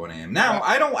closed at 1 a.m. Now,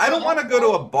 I don't want to go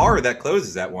to a bar that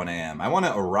closes at 1 a.m. I want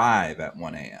to arrive at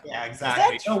 1 a.m. Yeah,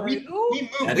 exactly. Is that true? We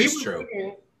moved. That is true.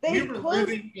 We were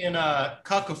living in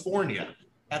California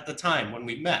at the time when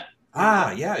we met.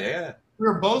 Ah, yeah. We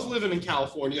were both living in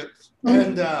California,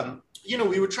 and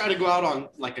we would try to go out on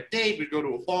like a date. We'd go to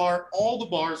a bar. All the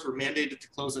bars were mandated to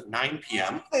close at 9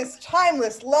 p.m. This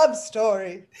timeless love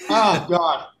story. Oh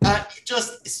God,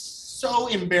 just so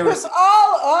embarrassing. With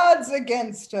all odds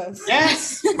against us.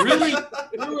 Yes, really.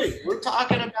 We're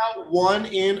talking about 1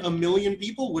 in a million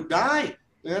people would die.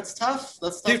 That's tough.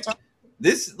 That's tough. Dude,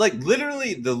 this, like,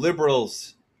 literally the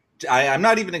liberals, I'm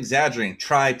not even exaggerating,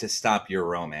 tried to stop your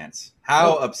romance.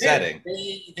 How upsetting.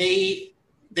 They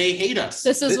hate us.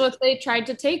 This is what they tried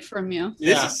to take from you.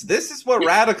 This is what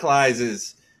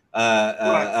radicalizes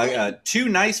two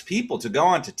nice people to go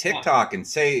onto TikTok and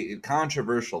say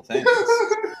controversial things.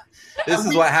 This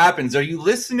is what happens. Are you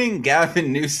listening,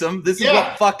 Gavin Newsom? This is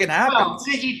what fucking happens.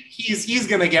 Well, he's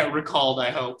gonna get recalled, I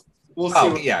hope. We'll see.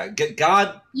 Oh, yeah.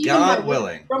 God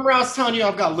willing. Remember I was telling you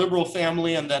I've got liberal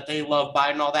family and that they love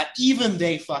Biden and all that. Even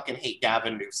they fucking hate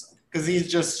Gavin Newsom because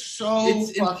he's just so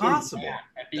it's impossible. Bad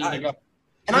at being a governor.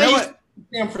 And I used to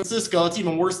San Francisco. It's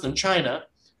even worse than China.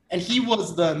 And he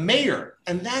was the mayor.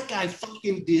 And that guy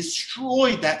fucking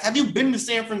destroyed that. Have you been to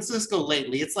San Francisco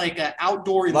lately? It's like an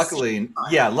outdoor. Luckily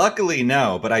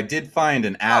no. But I did find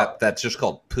an app that's just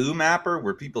called Poo Mapper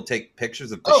where people take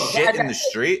pictures of the shit in the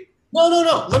street.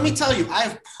 No. Let me tell you, I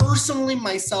have personally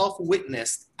myself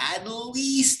witnessed at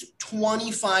least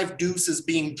 25 deuces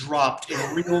being dropped in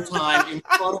real time in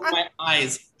front of my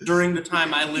eyes during the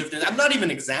time I lived in. I'm not even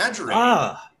exaggerating.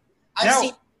 I've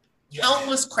seen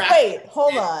countless crap. Wait,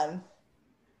 hold on.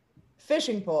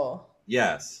 Fishing pole.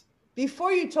 Yes.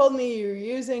 Before you told me you were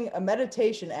using a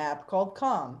meditation app called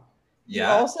Calm.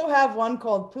 Yeah. You also have one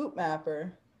called Poop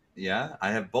Mapper. Yeah,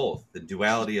 I have both. The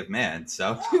duality of man.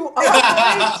 So you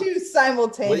are two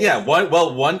simultaneous.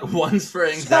 One's for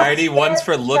anxiety, one's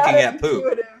for looking at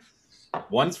poop.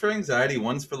 One's for anxiety,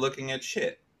 one's for looking at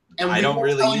shit. And I don't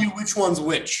really tell you which one's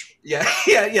which. Yeah.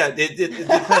 It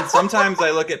depends. Sometimes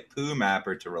I look at Poo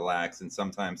Mapper to relax, and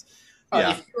sometimes.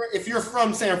 Yeah. If you're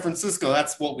from San Francisco,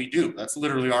 that's what we do. That's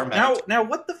literally our method. Now,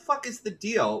 what the fuck is the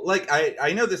deal? Like,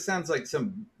 I know this sounds like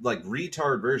some like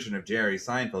retard version of Jerry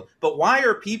Seinfeld, but why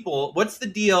are people? What's the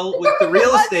deal with the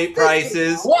real estate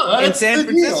prices in San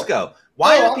Francisco?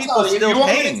 Why are people still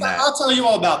paying that? I'll tell you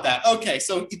all about that. Okay,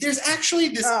 so there's actually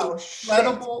this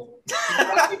incredible.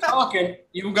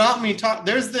 You got me talking.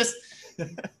 There's this.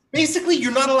 Basically,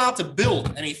 you're not allowed to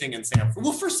build anything in San Francisco.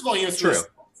 Well, first of all, it's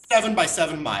 7 by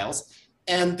 7 miles.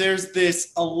 And there's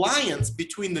this alliance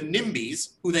between the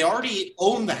NIMBYs, who they already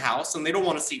own the house, and they don't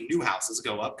want to see new houses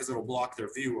go up because it'll block their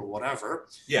view or whatever.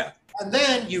 Yeah. And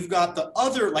then you've got the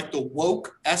other, like the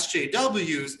woke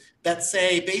SJWs that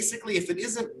say, basically, if it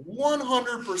isn't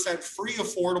 100% free,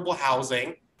 affordable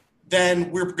housing, then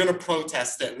we're going to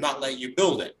protest it and not let you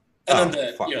build it. And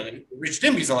then the rich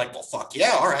NIMBYs are like, well, fuck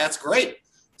yeah, all right, that's great.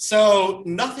 So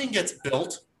nothing gets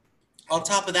built. On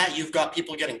top of that, you've got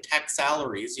people getting tech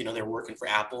salaries. They're working for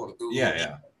Apple and Google. Yeah,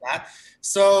 and like that.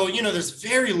 So, there's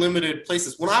very limited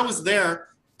places. When I was there,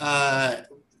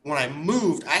 when I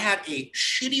moved, I had a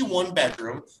shitty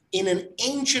 1-bedroom in an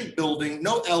ancient building,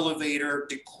 no elevator,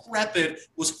 decrepit,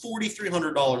 was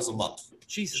 $4,300 a month.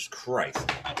 Jesus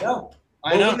Christ. I know.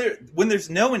 When there's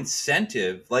no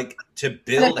incentive, like, to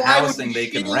build housing they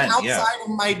can rent. Outside of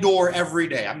my door every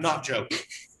day. I'm not joking.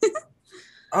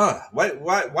 Why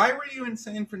were you in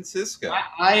San Francisco?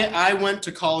 I went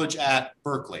to college at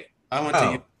Berkeley. I went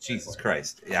to Jesus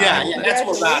Christ. Yeah, that's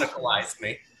what radicalized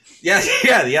me. Yeah.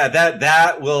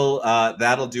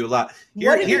 That'll do a lot.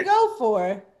 What did you go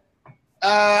for?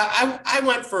 I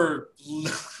went for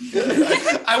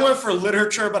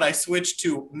literature, but I switched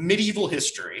to medieval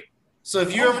history. So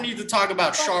if you ever need to talk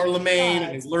about Charlemagne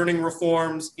and his learning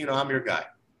reforms, I'm your guy.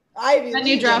 Then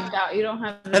you dropped out. You don't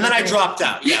have. And then I dropped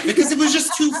out, because it was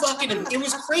just too fucking. It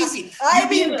was crazy.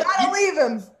 You gotta leave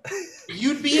him.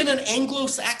 You'd be in an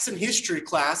Anglo-Saxon history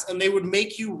class, and they would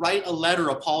make you write a letter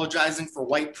apologizing for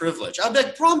white privilege. I'd be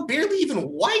like, bro, I'm barely even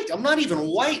white. I'm not even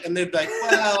white. And they'd be like,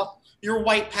 well, you're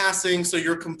white passing, so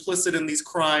you're complicit in these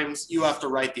crimes. You have to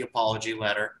write the apology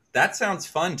letter. That sounds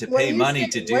fun to pay money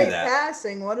to do that.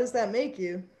 Passing, what does that make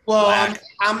you? Well,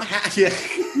 I'm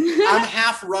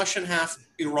half Russian, half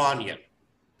Iranian.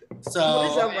 So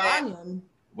what is Iranian?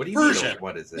 What do you Persian? mean?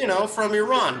 What is it? From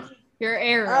Iran. You're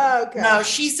Arab. Oh, okay. No,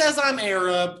 she says I'm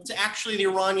Arab. Actually, the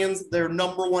Iranians, their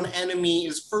number one enemy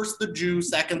is first the Jew,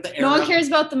 second the Arab. No one cares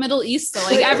about the Middle East, though.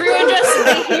 Like, everyone just,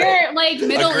 they hear, like,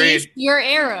 Middle East, you're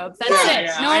Arab. That's it.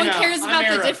 Yeah, no one cares about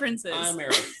Arab. the differences. I'm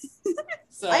Arab.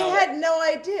 So, I had no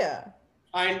idea.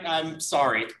 I'm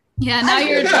sorry. Yeah, now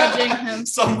you're judging him.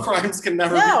 Some crimes can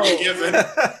never be forgiven.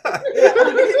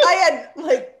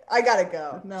 I gotta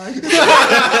go. No. I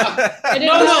didn't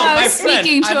know I was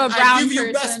speaking to a brown I give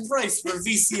you person. best price for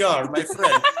VCR, my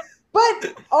friend.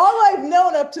 But all I've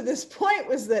known up to this point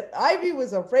was that Ivy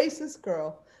was a racist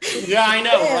girl. Yeah, I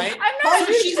know, right? I'm not.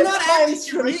 She's not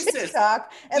From racist.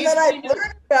 TikTok, and then I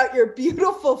learned about your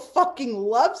beautiful fucking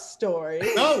love story.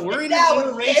 No, we're in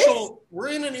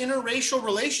an interracial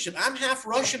relationship. I'm half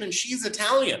Russian and she's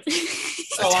Italian.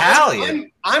 So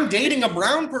Italian? I'm dating a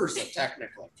brown person,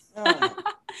 technically. Oh my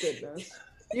goodness.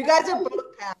 You guys are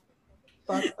both past.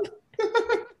 Fuck.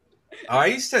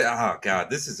 Oh God,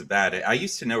 this is I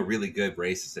used to know really good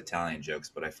racist Italian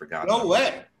jokes, but I forgot. No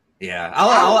way. Yeah,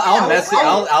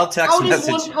 I'll text message.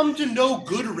 How does one come to know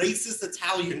good racist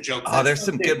Italian jokes? Oh, there's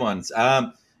some good ones.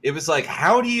 It was like,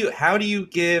 how do you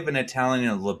give an Italian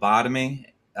a lobotomy?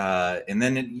 And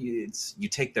then you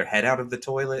take their head out of the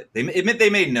toilet. They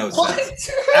made no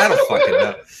sense. I don't fucking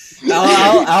know.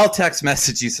 I'll text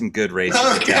message you some good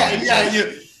racist Italian.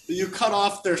 Yeah, you cut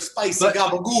off their spicy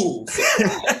gabagool.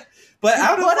 But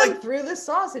out of them through the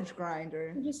sausage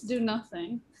grinder. Just do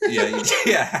nothing.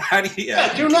 Yeah. How do you?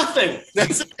 Do nothing.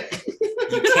 That's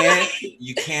it.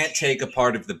 You can't take a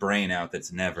part of the brain out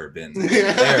that's never been.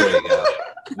 There we go.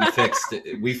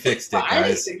 We fixed it, guys. I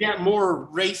need to get more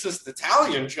racist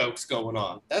Italian jokes going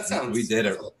on. That sounds. We did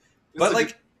it, but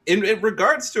like in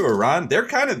regards to Iran, they're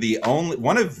kind of the only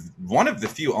one of the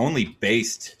few only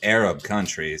based Arab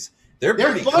countries. They're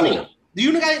pretty funny. Cool. Do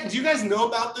you guys know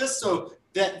about this? So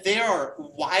that they are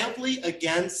wildly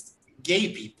against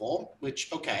gay people,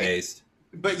 which based.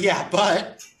 But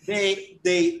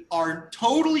they are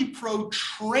totally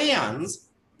pro-trans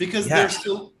because they're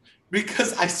still.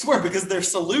 Because I swear, because their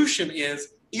solution is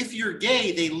if you're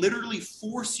gay, they literally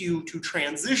force you to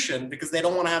transition because they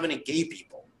don't want to have any gay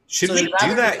people. Should we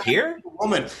do that here?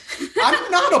 Woman,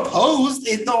 I'm not opposed.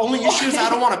 The only issue is I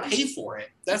don't want to pay for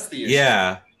it. That's the issue.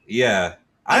 Yeah.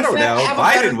 I don't know.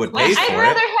 Biden would pay for it. I'd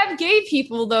rather have gay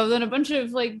people though than a bunch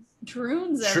of like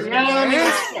droons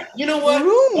everywhere. You know what?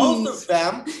 Both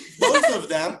of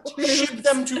them, ship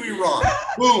them to Iran.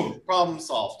 Boom, problem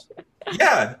solved.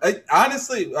 Yeah,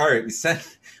 honestly, all right. We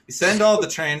send all the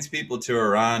trans people to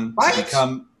Iran to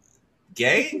become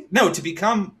gay. No,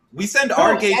 we send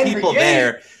our gay people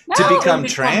there to become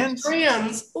trans.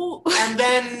 And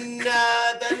then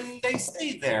they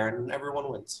stay there, and everyone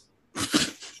wins.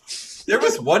 There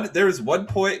was one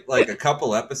point, like a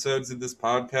couple episodes of this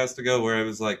podcast ago, where I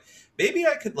was like, maybe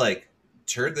I could like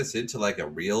turn this into like a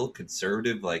real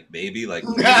conservative, like maybe like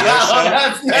No, radio show?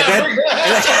 that's never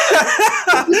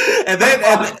And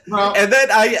then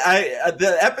I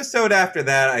the episode after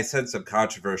that, I said some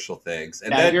controversial things,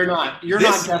 and then you're not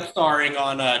guest starring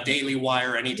on Daily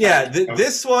Wire anytime. yeah,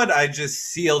 this one I just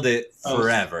sealed it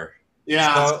forever.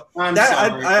 Yeah, So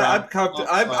I'm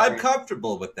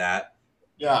comfortable with that.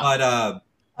 Yeah, but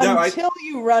until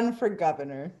you run for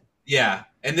governor. Yeah,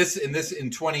 and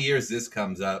in 20 years this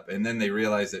comes up, and then they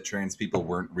realize that trans people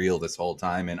weren't real this whole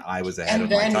time, and I was ahead of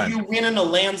my time. And then you win in a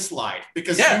landslide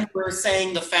because you were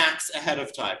saying the facts ahead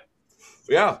of time.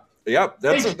 Yeah.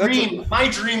 My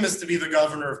dream is to be the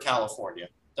governor of California.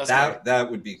 That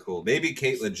would be cool. Maybe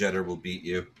Caitlyn Jenner will beat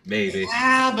you. Maybe.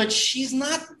 Yeah, but she's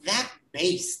not that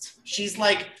based. She's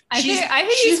like I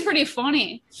think he's pretty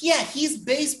funny. Yeah, he's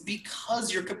based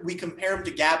because we compare him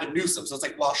to Gavin Newsom. So it's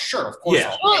like, well, sure, of course.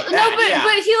 Yeah. But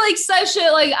he like says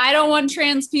shit like, I don't want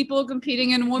trans people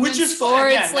competing in women's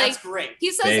sports. Again, like, that's great.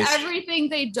 He says everything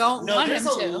they don't want him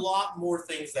to. There's a lot more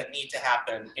things that need to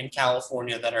happen in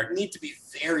California that need to be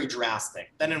very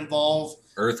drastic, that involve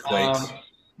earthquakes.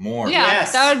 More. Yeah,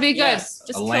 that would be good. Yes.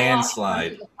 Just a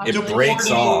landslide. It Deporting breaks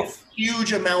off.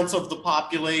 Huge amounts of the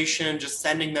population, just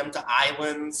sending them to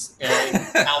islands in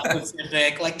South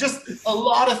Pacific. Like, just a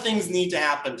lot of things need to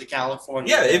happen to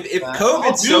California. Yeah, if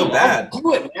COVID's so bad, I'll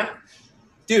do it, man.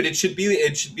 Dude, it should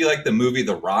be like the movie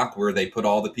The Rock, where they put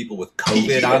all the people with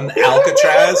COVID on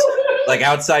Alcatraz, like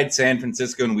outside San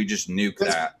Francisco, and we just nuke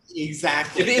that.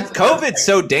 Exactly. If COVID's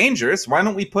so dangerous, why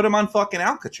don't we put them on fucking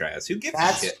Alcatraz? Who gives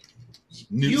a shit?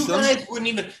 You guys wouldn't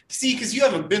even see because you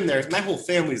haven't been there. My whole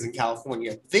family's in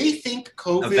California. They think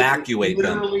COVID evacuate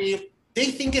literally, them. They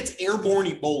think it's airborne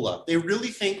Ebola. They really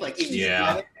think like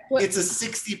it's a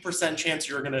 60% chance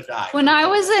you're gonna die. When I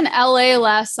was in LA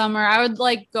last summer, I would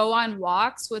like go on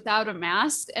walks without a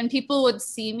mask, and people would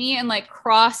see me and like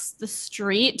cross the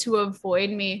street to avoid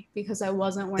me because I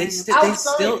wasn't wearing. They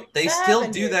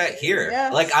still do that here.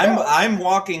 Yeah, like I'm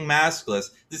walking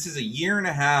maskless. This is a year and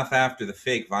a half after the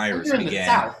fake virus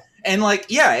began. And like,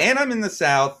 and I'm in the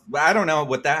South. I don't know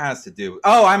what that has to do.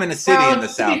 Oh, I'm in a city in the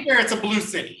South. To be fair, it's a blue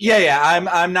city. Yeah.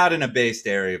 I'm not in a based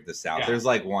area of the South. Yeah. There's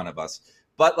like one of us.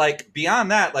 But like beyond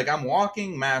that, like I'm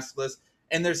walking maskless,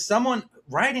 and there's someone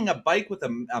riding a bike with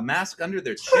a mask under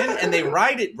their chin, and they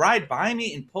ride by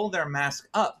me and pull their mask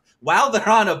up while they're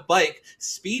on a bike,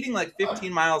 speeding like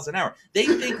 15 miles an hour. They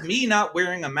think me not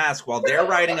wearing a mask while they're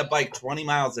riding a bike 20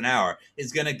 miles an hour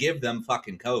is gonna give them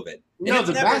fucking COVID. And it's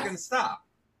never gonna stop.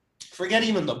 Forget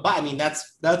even the bike. I mean,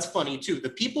 that's funny too. The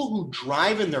people who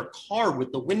drive in their car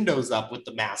with the windows up with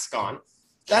the mask on.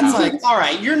 That's like, all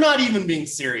right, you're not even being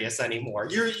serious anymore.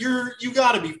 You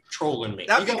got to be trolling me.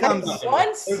 I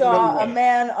once saw a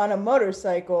man on a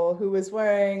motorcycle who was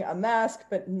wearing a mask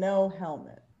but no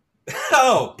helmet.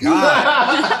 Oh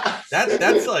God, that's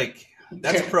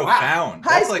profound.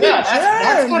 That's like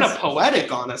that's kind of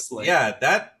poetic, honestly.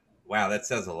 Yeah, Wow, that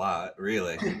says a lot,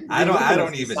 really. I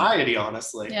don't even society,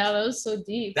 honestly. Yeah, that was so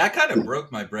deep. That kind of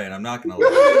broke my brain. I'm not gonna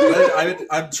lie.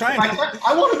 I'm trying.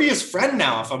 I want to be his friend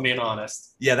now, if I'm being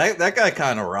honest. Yeah, that guy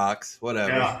kind of rocks.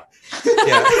 Whatever.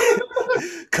 Yeah.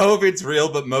 COVID's real,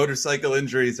 but motorcycle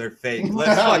injuries are fake.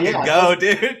 Let's fucking go,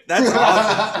 dude. That's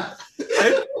awesome.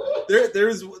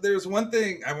 There's one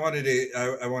thing I wanted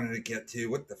to get to.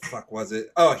 What the fuck was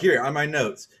it? Oh, here on my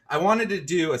notes. I wanted to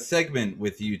do a segment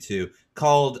with you two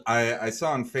called I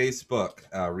saw on Facebook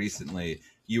recently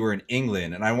you were in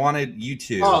England, and I wanted you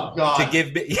two to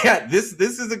give me this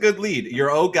is a good lead. Your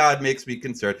oh God makes me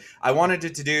concerned. I wanted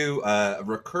to do a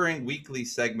recurring weekly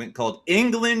segment called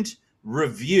England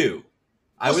Review.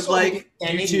 I would like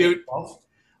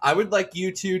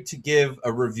you two to give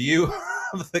a review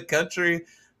of the country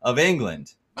of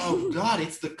England. Oh God,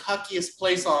 it's the cuckiest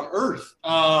place on earth.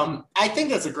 I think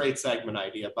that's a great segment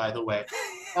idea, by the way.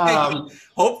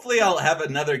 Hopefully I'll have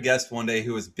another guest one day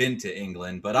who has been to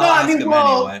England, but I'll ask him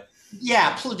anyway.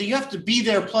 Yeah, you have to be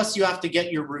there, plus you have to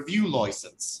get your review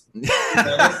license.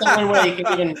 That's the only way you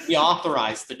can even be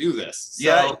authorized to do this.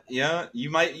 So, yeah, you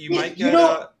might get.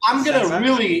 I'm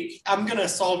gonna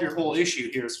solve your whole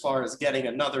issue here as far as getting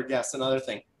another guest. Another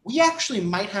thing, we actually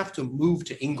might have to move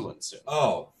to England soon.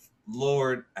 Oh,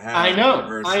 Lord, I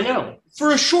know.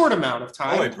 For a short amount of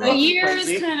time. A year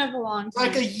is kind of a long time.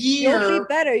 Like a year. It'll be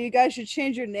better. You guys should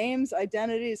change your names,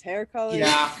 identities, hair colors.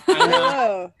 Yeah, I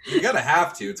know. You gotta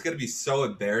have to. It's gonna be so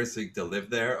embarrassing to live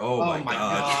there. Oh my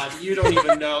God. You don't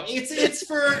even know. It's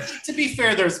for, to be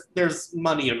fair, there's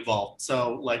money involved.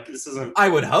 So like this isn't. I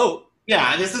would hope.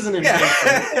 Yeah, this isn't.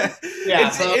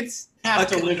 It's have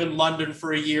to live in London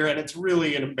for a year, and it's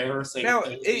really an embarrassing. Now,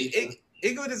 thing.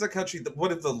 England is a country,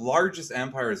 one of the largest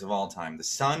empires of all time. The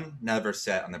sun never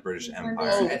set on the British Empire.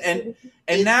 Oh.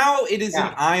 And now it is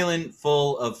an island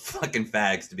full of fucking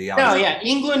fags, to be honest. No, yeah,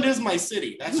 England is my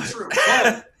city. That's true.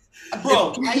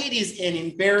 Bro, it is an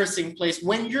embarrassing place.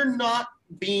 When you're not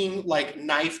being like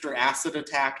knifed or acid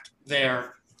attacked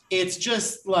there, it's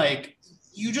just like,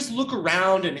 you just look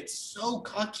around and it's so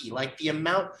cucky. Like the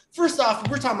amount, first off,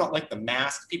 we're talking about like the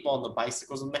mask, people on the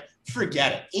bicycles, and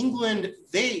forget it. England,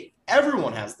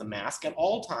 everyone has the mask at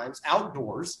all times,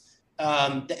 outdoors.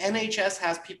 The NHS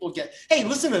has people hey,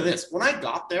 listen to this. When I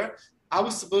got there, I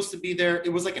was supposed to be there.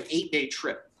 It was like an 8-day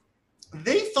trip.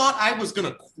 They thought I was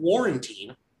going to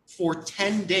quarantine for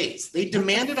 10 days. They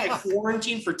demanded I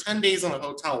quarantine for 10 days in a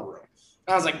hotel room.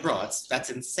 I was like, bro, that's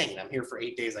insane. I'm here for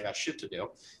 8 days. I got shit to do.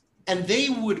 And they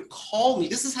would call me.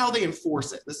 This is how they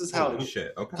enforce it. This is how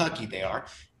cucky they are.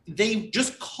 They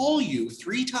just call you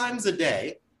 3 times a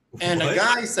day. And a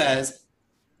guy says,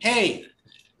 hey,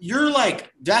 you're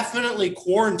like definitely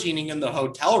quarantining in the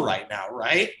hotel right now,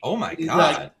 right? Oh my God.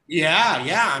 Like,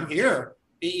 yeah, I'm here.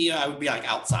 I would be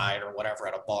like outside or whatever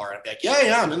at a bar. I'd be like,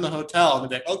 yeah, I'm in the hotel. And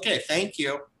they'd be like, okay, thank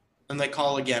you. And they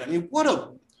call again. I mean,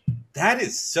 that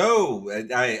is so.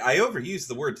 I overused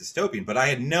the word dystopian, but I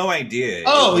had no idea it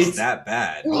was that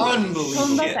bad. Unbelievable. Tell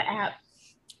them about the app.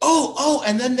 Oh,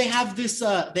 and then they have this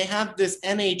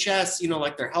NHS,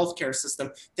 like their healthcare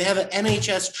system. They have an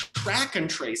NHS track and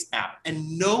trace app,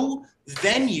 and no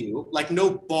venue, like no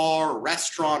bar,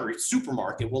 restaurant, or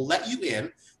supermarket will let you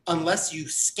in unless you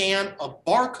scan a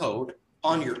barcode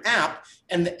on your app,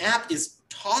 and the app is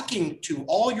talking to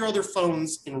all your other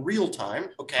phones in real time,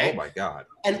 okay? Oh my God.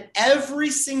 And every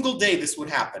single day this would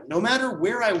happen, no matter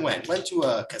where I went to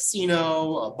a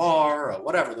casino, a bar, or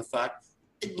whatever the fuck,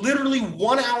 literally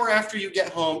 1 hour after you get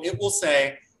home, it will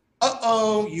say,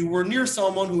 you were near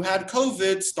someone who had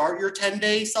COVID, start your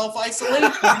 10-day self-isolation.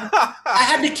 I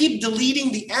had to keep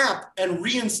deleting the app and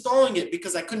reinstalling it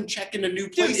because I couldn't check in a new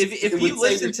place. Dude, if you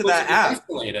listen to that app,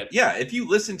 if you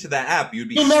listen to that app, you'd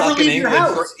be stuck in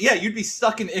England. You'd be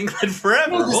stuck in England forever.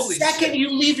 No, the second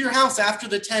you leave your house after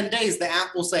the 10 days, the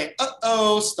app will say,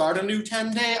 start a new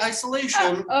 10-day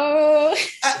isolation.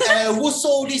 What's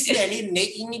all this then, isn't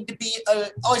it? You need to be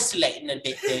isolating a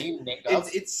bit there.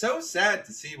 It's so sad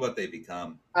to see what they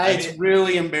become. It's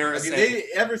really embarrassing.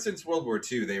 Ever since World War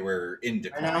II, they were in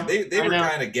decline. They were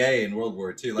kind of gay in World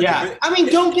War II.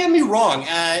 Don't get me wrong.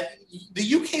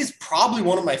 The UK is probably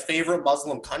one of my favorite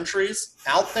Muslim countries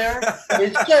out there.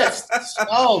 It's just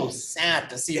so sad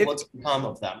to see what's become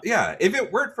of them. Yeah, if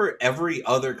it weren't for every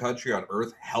other country on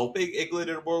Earth helping England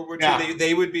in World War II,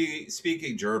 they would be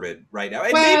speaking German right now.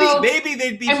 And maybe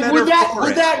they'd be better would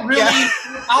that really? Yeah.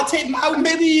 I'll take.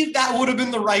 Maybe that would have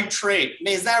been the right trade.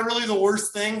 Is that really the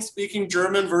worst thing? Speaking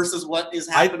German versus what is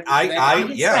happening? I'm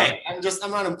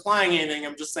not implying anything.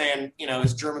 I'm just saying,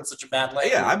 is German such a bad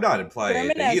language? Yeah, I'm not implying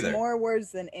anything either. German has more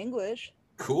words than English.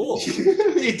 Cool.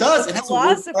 It does. It has a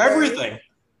word for everything.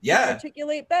 Yeah.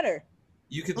 Articulate better.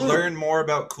 You could learn more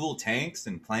about cool tanks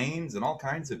and planes and all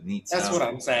kinds of neat stuff. That's what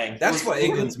I'm saying. That's what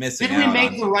England's missing out on. Did we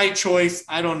make the right choice?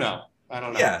 I don't know.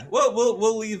 Yeah, well,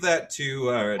 we'll leave that to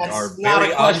our not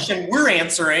a question we're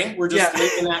answering. We're just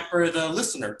leaving that for the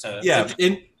listener to. Yeah.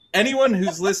 Anyone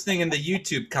who's listening in the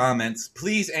YouTube comments,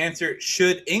 please answer.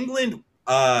 Should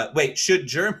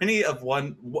Germany have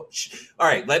won? All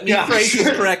right, let me phrase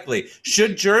this correctly.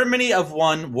 Should Germany have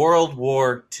won World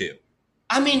War II?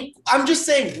 I mean, I'm just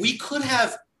saying we could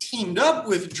have teamed up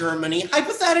with Germany.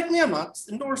 Hypothetically, I'm not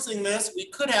endorsing this. We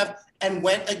could have and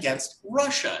went against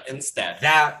Russia instead.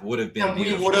 That would have been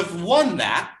beautiful. We would have won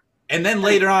that. And then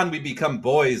later on, we become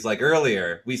boys. Like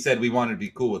earlier, we said we wanted to be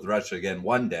cool with Russia again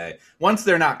one day. Once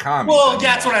they're not communists. Well,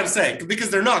 that's what I'm saying,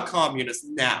 because they're not communists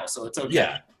now, so it's okay.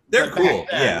 Yeah, they're cool.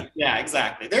 Yeah,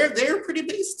 exactly. They're pretty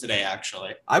based today,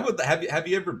 actually. I would have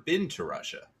you ever been to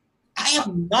Russia? I have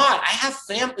not. I have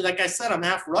family. Like I said, I'm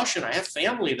half Russian. I have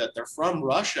family that they're from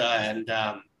Russia, and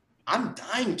I'm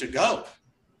dying to go.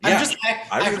 Yeah,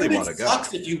 I really want to go. It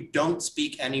sucks if you don't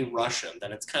speak any Russian.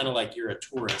 Then it's kind of like you're a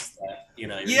tourist.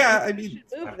 I mean,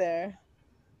 move there.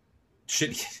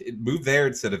 Should move there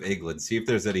instead of England. See if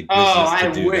there's any business I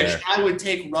to do wish there. I would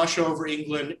take Russia over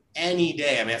England any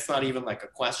day. I mean, it's not even like a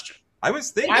question. I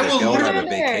was thinking I of will going on a literally-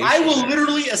 vacation. I will there.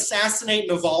 literally assassinate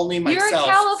Navalny You're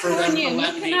myself for them to Californian.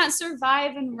 let You me. cannot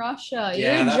survive in Russia.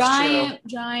 Yeah, You're a that's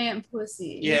giant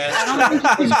pussy. Yeah, I don't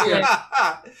think you can do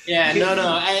it. Yeah,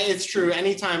 no, it's true.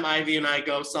 Anytime Ivy and I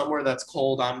go somewhere that's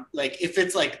cold, I'm like, if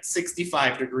it's like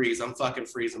 65 degrees, I'm fucking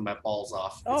freezing my balls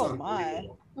off. It's Oh, my.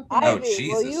 unbelievable. Oh, Ivy,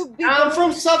 will Jesus. you be I'm going-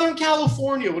 from Southern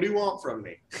California. What do you want from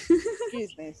me?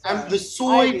 Excuse me. I'm sorry. the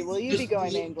soy. Ivy, will you the, be going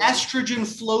to the England? estrogen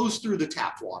flows through the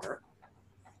tap water.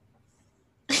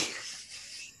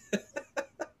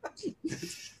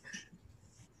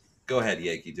 Go ahead,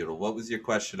 Yankee Doodle. What was your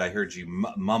question? I heard you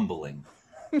mumbling.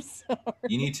 I'm sorry.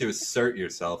 You need to assert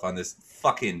yourself on this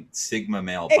fucking Sigma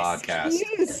male podcast.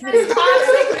 Excuse me.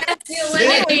 Toxic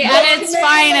masculinity at its Let's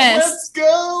finest.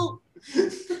 go.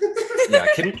 Yeah,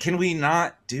 can we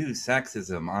not do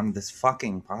sexism on this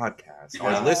fucking podcast? No,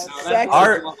 Our, no, list, that's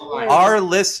our- a lie. our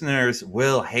listeners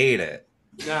will hate it.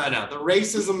 No, the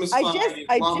racism is I fine. just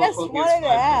Islamophobia is wanted to fine.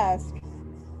 ask,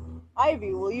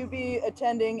 Ivy, will you be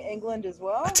attending England as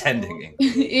well? Attending.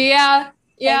 Yeah.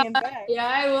 Hanging back? Yeah,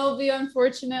 I will be,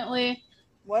 unfortunately.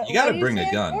 What, You gotta what do bring a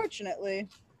say, gun. Unfortunately.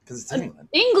 Because it's England.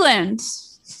 England.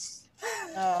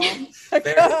 Oh.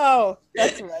 Fair. Oh,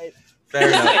 that's right. Fair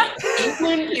enough.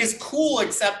 England is cool,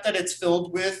 except that it's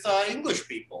filled with English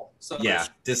people. So Yeah,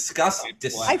 disgusting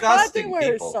I thought they were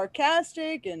people.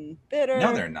 sarcastic and bitter.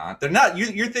 No, they're not. They're not.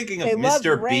 You're thinking of They love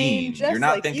Mr. rain, Bean. just You're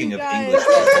not like thinking you of guys. English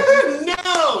people.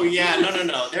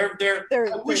 no,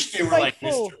 They're I wish they were like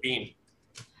spiteful. Mr. Bean.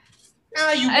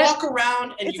 You I- walk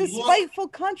around and It's you a look. spiteful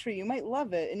country. You might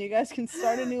love it, and you guys can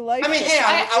start a new life. I mean, hey,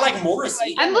 I like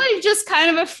Morrissey. I'm like just kind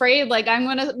of afraid, like I'm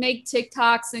gonna make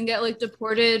TikToks and get like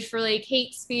deported for like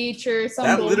hate speech or some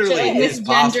That bullshit, literally like is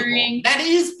possible. misgendering. That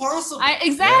is possible.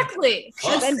 Exactly.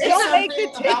 Just Then say don't make the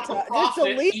something about TikTok. Just profit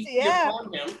delete you the give app.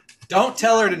 on him. Don't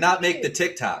tell her to not make the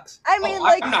TikToks. I mean, Oh,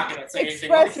 like, I'm not gonna say anything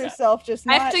express like that. yourself. Just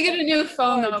I not. have to get a new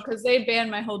phone though because they banned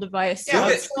my whole device. Yeah,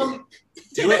 Do it.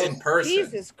 Do it in person.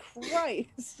 Jesus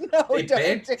Christ! No, They don't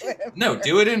banned- do it. No,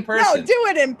 do it in person. No, do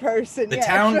it in person. The yeah,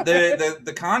 town, sure.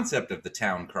 the concept of the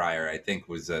town crier, I think,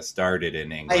 was started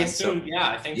in I England. assume,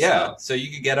 I think Yeah, so. so you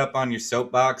could get up on your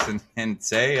soapbox and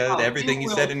say Oh, everything you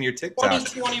you said will. in your TikTok.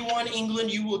 2021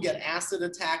 England, you will get acid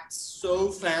attacked so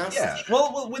fast. Yeah,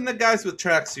 well, when the guys with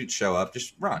tracksuits show up,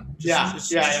 just run.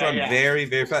 Just run very,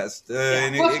 very fast.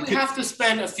 And Plus, it we could- have to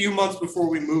spend a few months before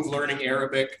we move learning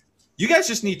Arabic. you guys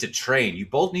just need to train. You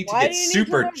both need to Why get do you need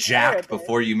super to learn jacked Arabic?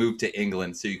 before you move to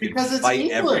England, so you can Because it's fight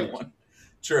England. everyone.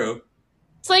 True.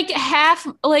 It's like half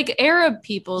like Arab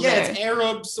people Yeah, there. it's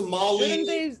Arab,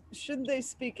 Somali. Shouldn't they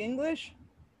speak English?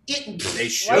 They Why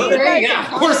should. you guys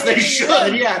Yeah, of course they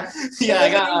should. Yeah, I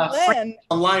got England.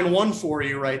 line one for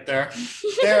you right there.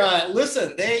 They're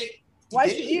listen. Why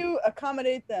they- should you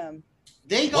accommodate them?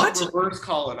 They got What? reverse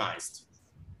colonized,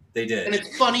 They and did.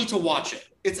 it's funny to watch it.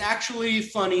 It's actually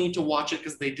funny to watch it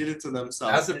because they did it to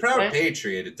themselves. As a proud Right?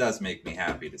 patriot, it does make me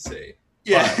happy to see.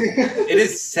 Yeah. It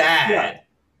is sad.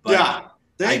 But Yeah.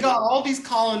 They I- got all these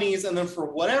colonies, and then for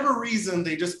whatever reason,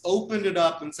 they just opened it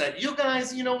up and said, "You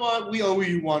guys, you know what? We owe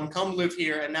you one. Come live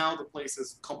here." And now the place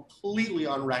is completely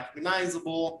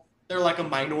unrecognizable. They're like a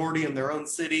minority in their own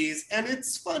cities, and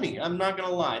it's funny. I'm not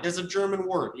gonna lie. There's a German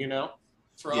word,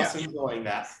 for us Yeah. enjoying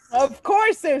that. Of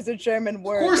course, there's a German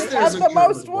word. course They there's have a the German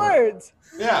most word. words.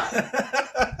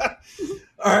 Yeah.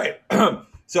 All right.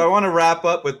 So I want to wrap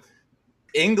up with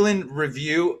England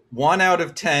review 1 out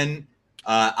of 10.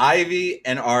 Ivy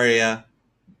and Arya,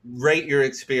 rate your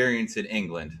experience in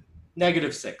England.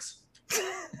 -6.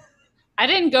 I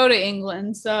didn't go to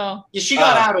England, so Yeah, she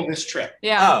got Oh. out of this trip.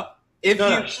 yeah. Oh, if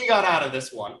No, you she got out of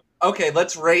this one. okay,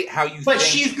 let's rate how you. But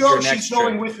think your next she's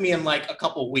going trip. with me in like a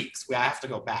couple weeks. I have to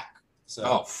go back. So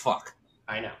Oh fuck!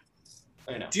 I know.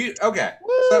 Do you okay?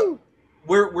 Woo! So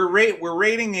we're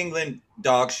rating England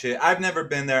dog shit. I've never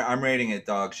been there. I'm rating it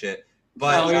dog shit.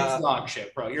 But no, it's dog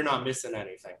shit, bro. You're not missing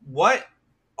anything. what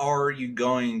are you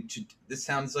going to? This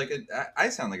sounds like I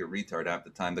sound like a retard half the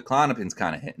time. The Clonopin's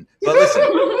kind of hitting. But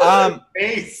listen,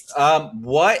 Based.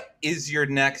 what is your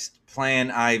next plan,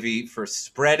 Ivy, for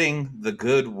spreading the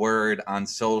good word on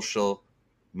social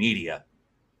media?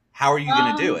 How are you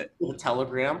going to do it? The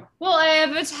Telegram. Well, I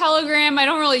have a Telegram. I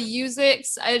don't really use it.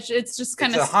 It's just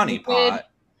kind It's of a honeypot.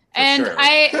 And sure.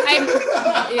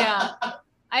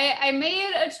 I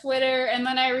made a Twitter and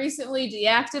then I recently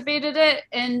deactivated it.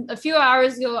 And a few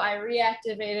hours ago, I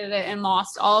reactivated it and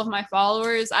lost all of my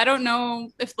followers. I don't know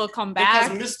if they'll come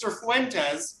back. Because Mr.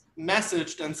 Fuentes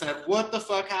messaged and said, "What the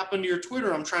fuck happened to your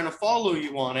Twitter? I'm trying to follow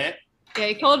you on it." Yeah,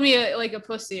 he called me like a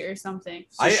pussy or something.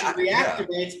 So she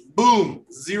reactivates. Boom.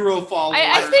 0 followers.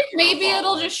 I think 0 maybe it'll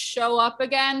followers. just show up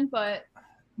again, but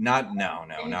Not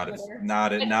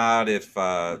if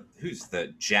who's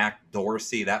the Jack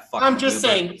Dorsey? That fucking. I'm just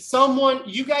saying,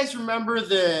 you guys remember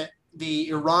the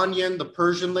Iranian, the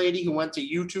Persian lady who went to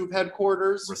YouTube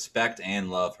headquarters? Respect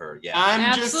and love her. Yeah.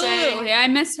 I'm just saying, I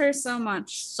miss her so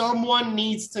much. Someone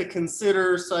needs to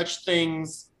consider such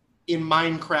things in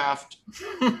Minecraft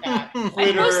at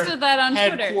Twitter, I posted that on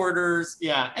headquarters.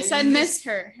 Twitter. Yeah. I said miss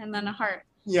her and then a heart.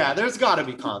 Yeah, there's got to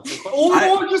be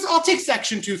consequences. I'll take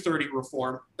Section 230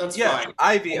 reform. That's fine.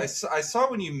 Ivy, I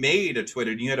saw when you made a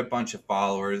Twitter and you had a bunch of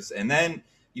followers, and then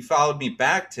you followed me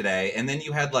back today, and then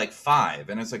you had like 5,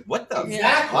 and I was like, "What the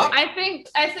fuck?" I think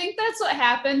that's what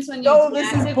happens when you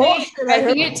deactivate. I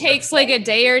think it takes like a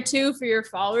day or 2 for your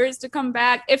followers to come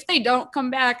back. If they don't come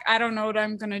back, I don't know what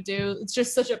I'm gonna do. It's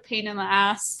just such a pain in the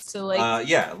ass to like.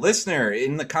 Listener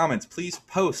in the comments, please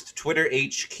post Twitter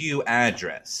HQ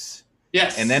address.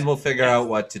 Yes. And then we'll figure out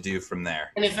what to do from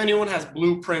there. And if anyone has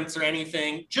blueprints or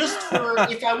anything, just for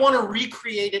if I want to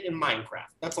recreate it in Minecraft.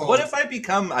 That's all. What if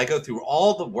I go through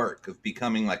all the work of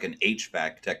becoming like an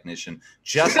HVAC technician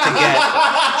just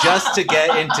to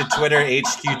get into Twitter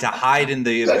HQ to hide in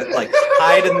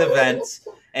the vents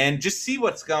and just see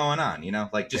what's going on,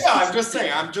 I'm just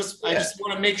saying. I just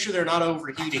want to make sure they're not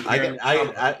overheating.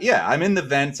 I'm in the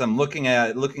vents. I'm looking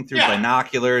through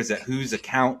binoculars at whose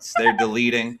accounts they're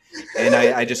deleting, and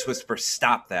I just whisper,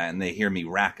 "Stop that!" and they hear me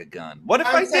rack a gun. What if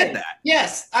I did that?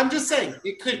 Yes, I'm just saying.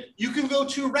 You can go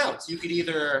 2 routes. You could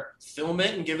either film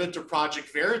it and give it to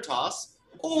Project Veritas,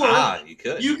 or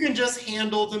you can just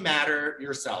handle the matter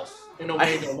yourself in a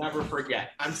way they'll never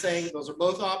forget. I'm saying those are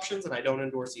both options, and I don't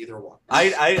endorse either one.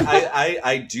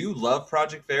 I do love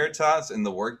Project Veritas and the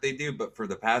work they do, but for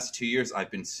the past 2 years, I've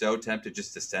been so tempted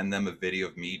just to send them a video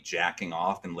of me jacking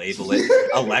off and label it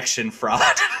election fraud.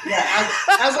 Yeah,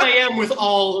 as I am with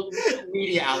all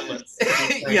media outlets.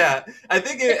 Yeah, I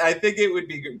think it would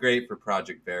be great for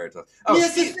Project Veritas.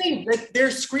 That's the thing. They're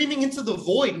screaming into the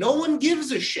void. No one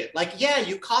gives a shit.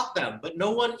 You caught them, but no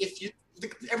one.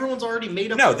 Everyone's already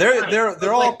made up. No,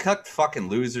 they're all cucked fucking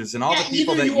losers, and all the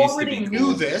people that used to be cool. You already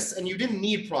knew this, and you didn't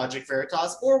need Project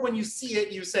Veritas, or when you see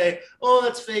it, you say, "Oh,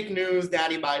 that's fake news.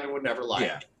 Daddy Biden would never lie."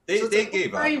 Yeah, they gave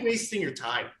up. Why are you wasting your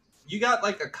time? You got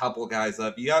like a couple guys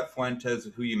up. You got Fuentes,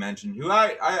 who you mentioned, who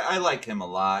I like him a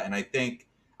lot, and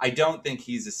I don't think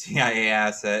he's a CIA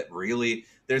asset. Really,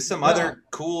 there's some other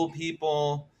cool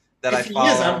people that I follow.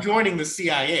 I'm joining the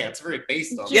CIA. It's very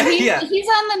based on. Yeah. He's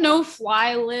on the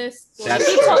no-fly list.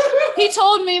 He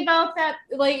told me about that.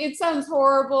 It sounds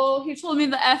horrible. He told me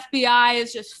the FBI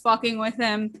is just fucking with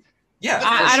him. Yeah,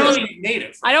 I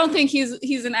don't think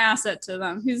he's an asset to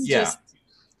them. He's just.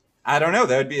 I don't know.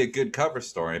 That would be a good cover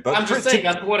story. But I'm just saying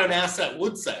that's what an asset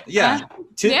would say. Yeah.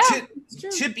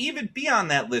 To even be on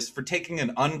that list for taking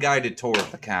an unguided tour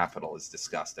of the Capitol is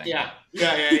disgusting. Yeah.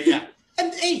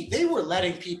 And hey, they were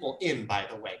letting people in, by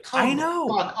the way. I know.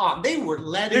 Fuck on. They were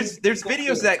letting. There's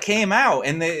videos that came out,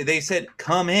 and they said,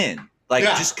 "Come in,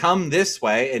 just come this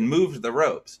way," and moved the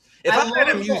ropes. If I'm at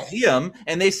a museum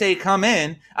and they say come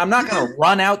in, I'm not going to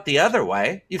run out the other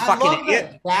way. You fucking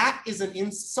idiot. That is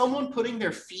someone putting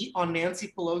their feet on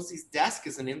Nancy Pelosi's desk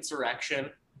is an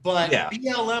insurrection. But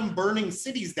BLM burning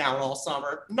cities down all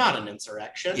summer, not an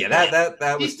insurrection. Yeah,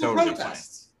 that was totally fine.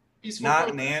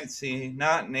 Not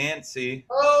Nancy.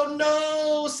 Oh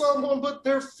no! Someone put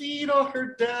their feet on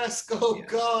her desk. Oh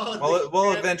God.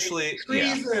 Well, eventually,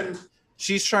 treason.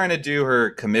 She's trying to do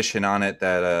her commission on it.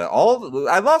 That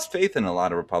I lost faith in a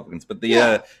lot of Republicans, but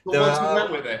the ones who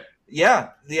went with it. Yeah.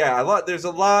 There's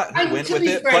a lot who went with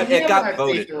it, but it got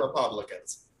voted. Faith in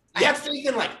Republicans. I have faith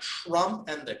in Trump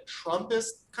and the Trumpist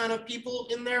kind of people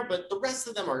in there, but the rest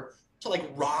of them are to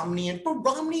Romney. But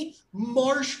Romney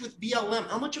marched with BLM.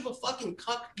 How much of a fucking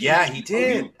cuck? Yeah, he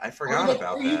did. I forgot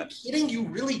about that. Are you kidding? You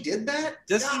really did that?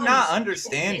 Does he not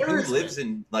understand who lives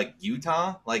in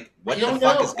Utah? What the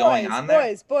fuck is going on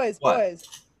there? Boys.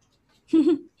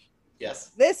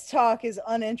 Yes. This talk is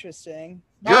uninteresting.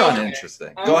 You're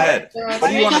uninteresting. Go ahead. What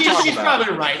do you want to talk She's about?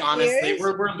 probably right, honestly.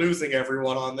 We're losing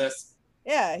everyone on this.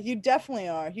 Yeah, you definitely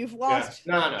are. You've lost.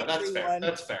 Yeah. No, that's fair.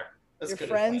 That's fair. That's your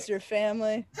friends, your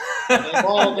family. They've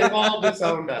all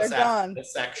disowned us. They're gone.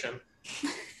 This section.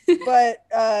 But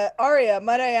Arya,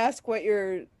 might I ask what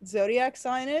your zodiac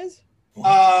sign is?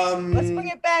 Let's bring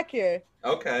it back here.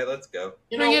 Okay, let's go.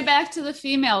 Bring it back to the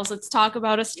females. Let's talk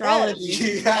about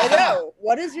astrology. Yeah. I know.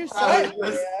 What is your sign?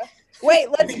 Wait,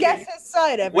 let's guess his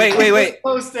side. Wait.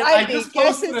 I just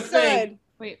posted a thing.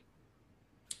 Wait.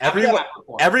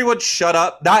 Everyone shut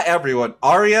up. Not everyone.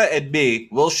 Arya and me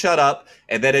will shut up,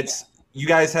 and then you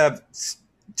guys have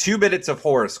 2 minutes of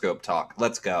horoscope talk.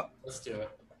 Let's go. Let's do it.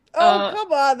 Oh,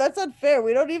 come on. That's unfair.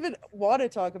 We don't even want to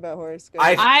talk about horoscopes.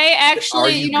 I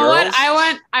actually, you you know what? girls?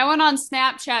 I went on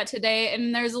Snapchat today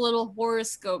and there's a little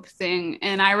horoscope thing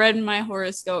and I read my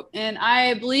horoscope and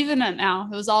I believe in it now.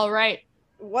 It was all right.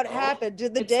 What happened?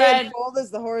 Did the It day said- unfold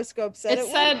as the horoscope said it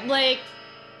It said like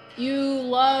you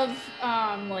love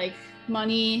like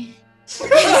money.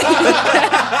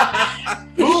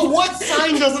 Ooh, what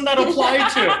sign doesn't that apply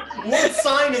to? What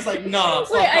sign is like, nah,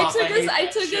 fuck Wait, off, I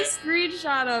hate took that a shit.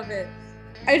 screenshot of it.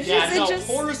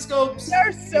 Horoscopes.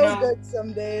 They're so you know, good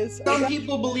some days. Some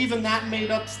people believe in that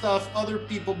made up stuff. Other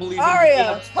people believe in Arya, made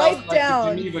up stuff pipe like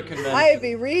down. the Geneva Convention.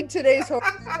 Ivy, read today's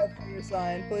horoscope for your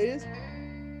sign, please.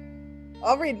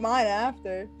 I'll read mine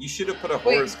after. You should have put a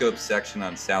horoscope section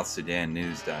on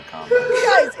SouthSudanNews.com.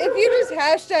 Guys, if you just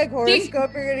hashtag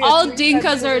horoscope, you're gonna get All 3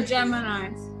 Dinkas are times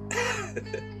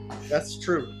Geminis. That's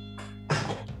true.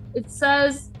 It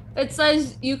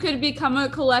says you could become a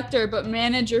collector, but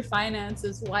manage your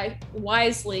finances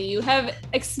wisely. You have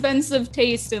expensive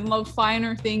taste and love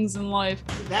finer things in life.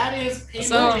 That is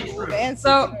So- true. fancy.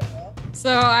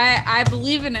 So I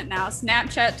believe in it now.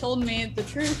 Snapchat told me the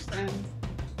truth, and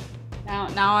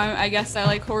now I guess I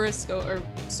like horoscope or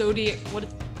zodiac. What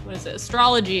is it?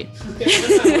 Astrology,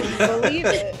 Believe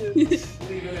it.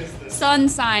 sun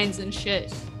signs and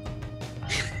shit.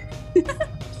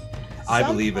 I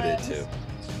believe in it Sometimes. too.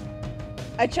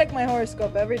 I check my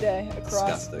horoscope every day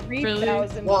across Disgusting.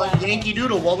 3,000 Well, platforms. Yankee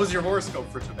Doodle, what was your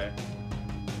horoscope for today?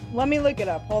 Let me look it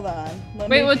up. Hold on. Let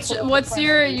Wait, me what's pull up the what's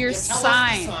your primary. Yeah, tell us the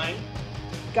sign? sign.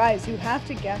 Guys, you have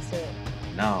to guess it.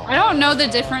 No. I don't know the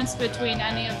difference between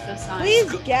any of the signs.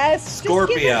 Please guess. Just give it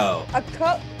Scorpio. a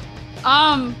cup.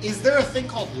 Is there a thing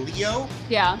called Leo?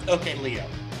 Yeah, Okay, Leo.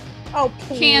 Oh,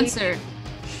 please. Cancer,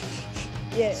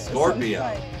 Yeah. Scorpio.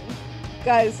 sometime.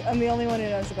 Guys, I'm the only one who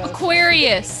knows about it.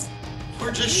 Aquarius.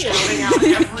 We're just shouting out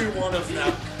every one of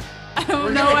them. I don't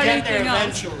We're know gonna get there anything else.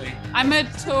 eventually. I'm a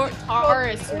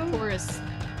Taurus or Taurus.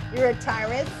 You're a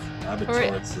Taurus. I'm a Or-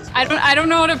 Taurus as well. I don't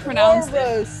know how to pronounce it.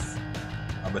 Taurus.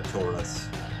 I'm a Taurus.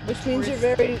 Which means you're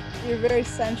very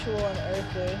sensual and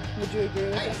earthly. Would you agree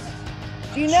with Nice.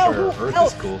 that? Do you know Sure, who Earth is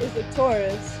else cool. is a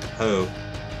Taurus? Who?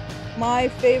 My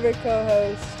favorite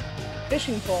co-host,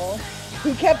 Fishing Pole,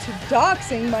 who kept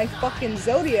doxing my fucking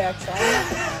zodiac sign.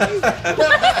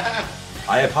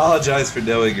 I apologize for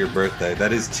knowing your birthday.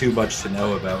 That is too much to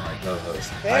know about my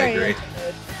co-host. I Very agree.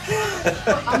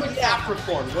 intimate. I'm a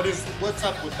Capricorn. What's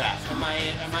up with that? Am I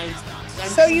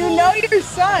So you sensual? know your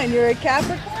sign. You're a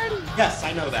Capricorn. Yes,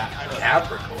 I know that.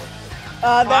 Capricorn.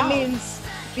 That Wow. means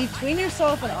between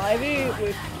yourself and Ivy,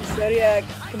 with zodiac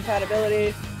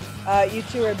compatibility, you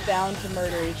two are bound to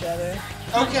murder each other.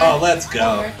 Okay. Oh, let's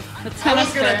go. That's I kind of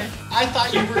was gonna. fair. I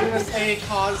thought you were gonna say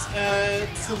cause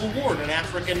civil war in an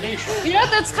African nation. You know,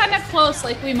 that's kind of close.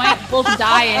 Like we might both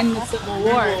die in the Civil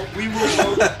War. We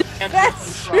will vote. And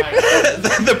That's try.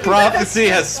 The prophecy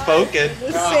has spoken.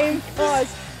 The same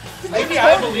cause. Maybe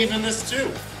I believe in this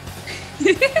too.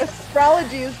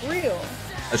 Astrology is real.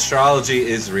 Astrology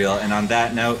is real. And on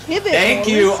that note, Pivot, thank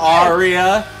well, you, respect.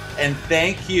 Arya, and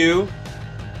thank you,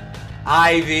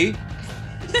 Ivy.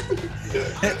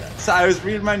 So I was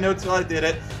reading my notes while I did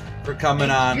it for coming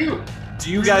on. Do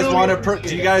you guys Really want to? appreciate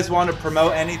Do you it. guys want to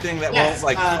promote anything that Yes,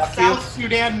 won't fuck you?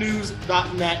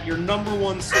 SouthSudanNews.net, your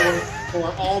 #1 source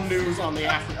for all news on the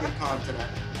African continent.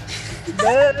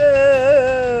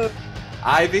 No.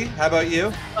 Ivy, how about you?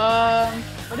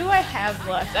 What do I have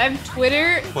left? I have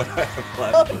Twitter. What do I have Oh,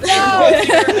 left?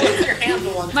 no. What's your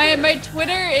handle on My Twitter?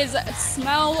 Twitter is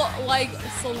smell like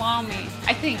salami.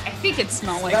 I think it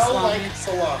smell like Smell salami. like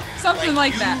salami. Something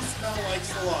like you that. Smell like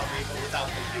salami, but without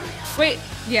the you. Wait,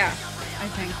 yeah, I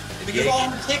think. Because all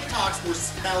the TikToks were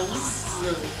smells.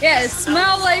 Yeah, it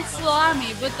smell like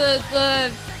salami, but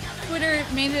the Twitter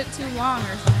made it too long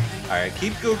or something. All right,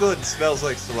 keep googling "smells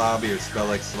like salami" or "smell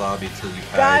like salami" till you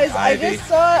find Guys, I Ivy. just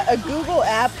saw a Google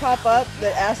app pop up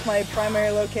that asked my primary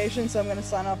location, so I'm gonna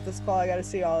sign off this call. I gotta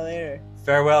see y'all later.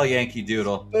 Farewell, Yankee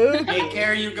Doodle. Boo. Take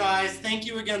care, you guys. Thank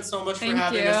you again so much Thank for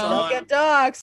having you. us Don't on. get doxxed.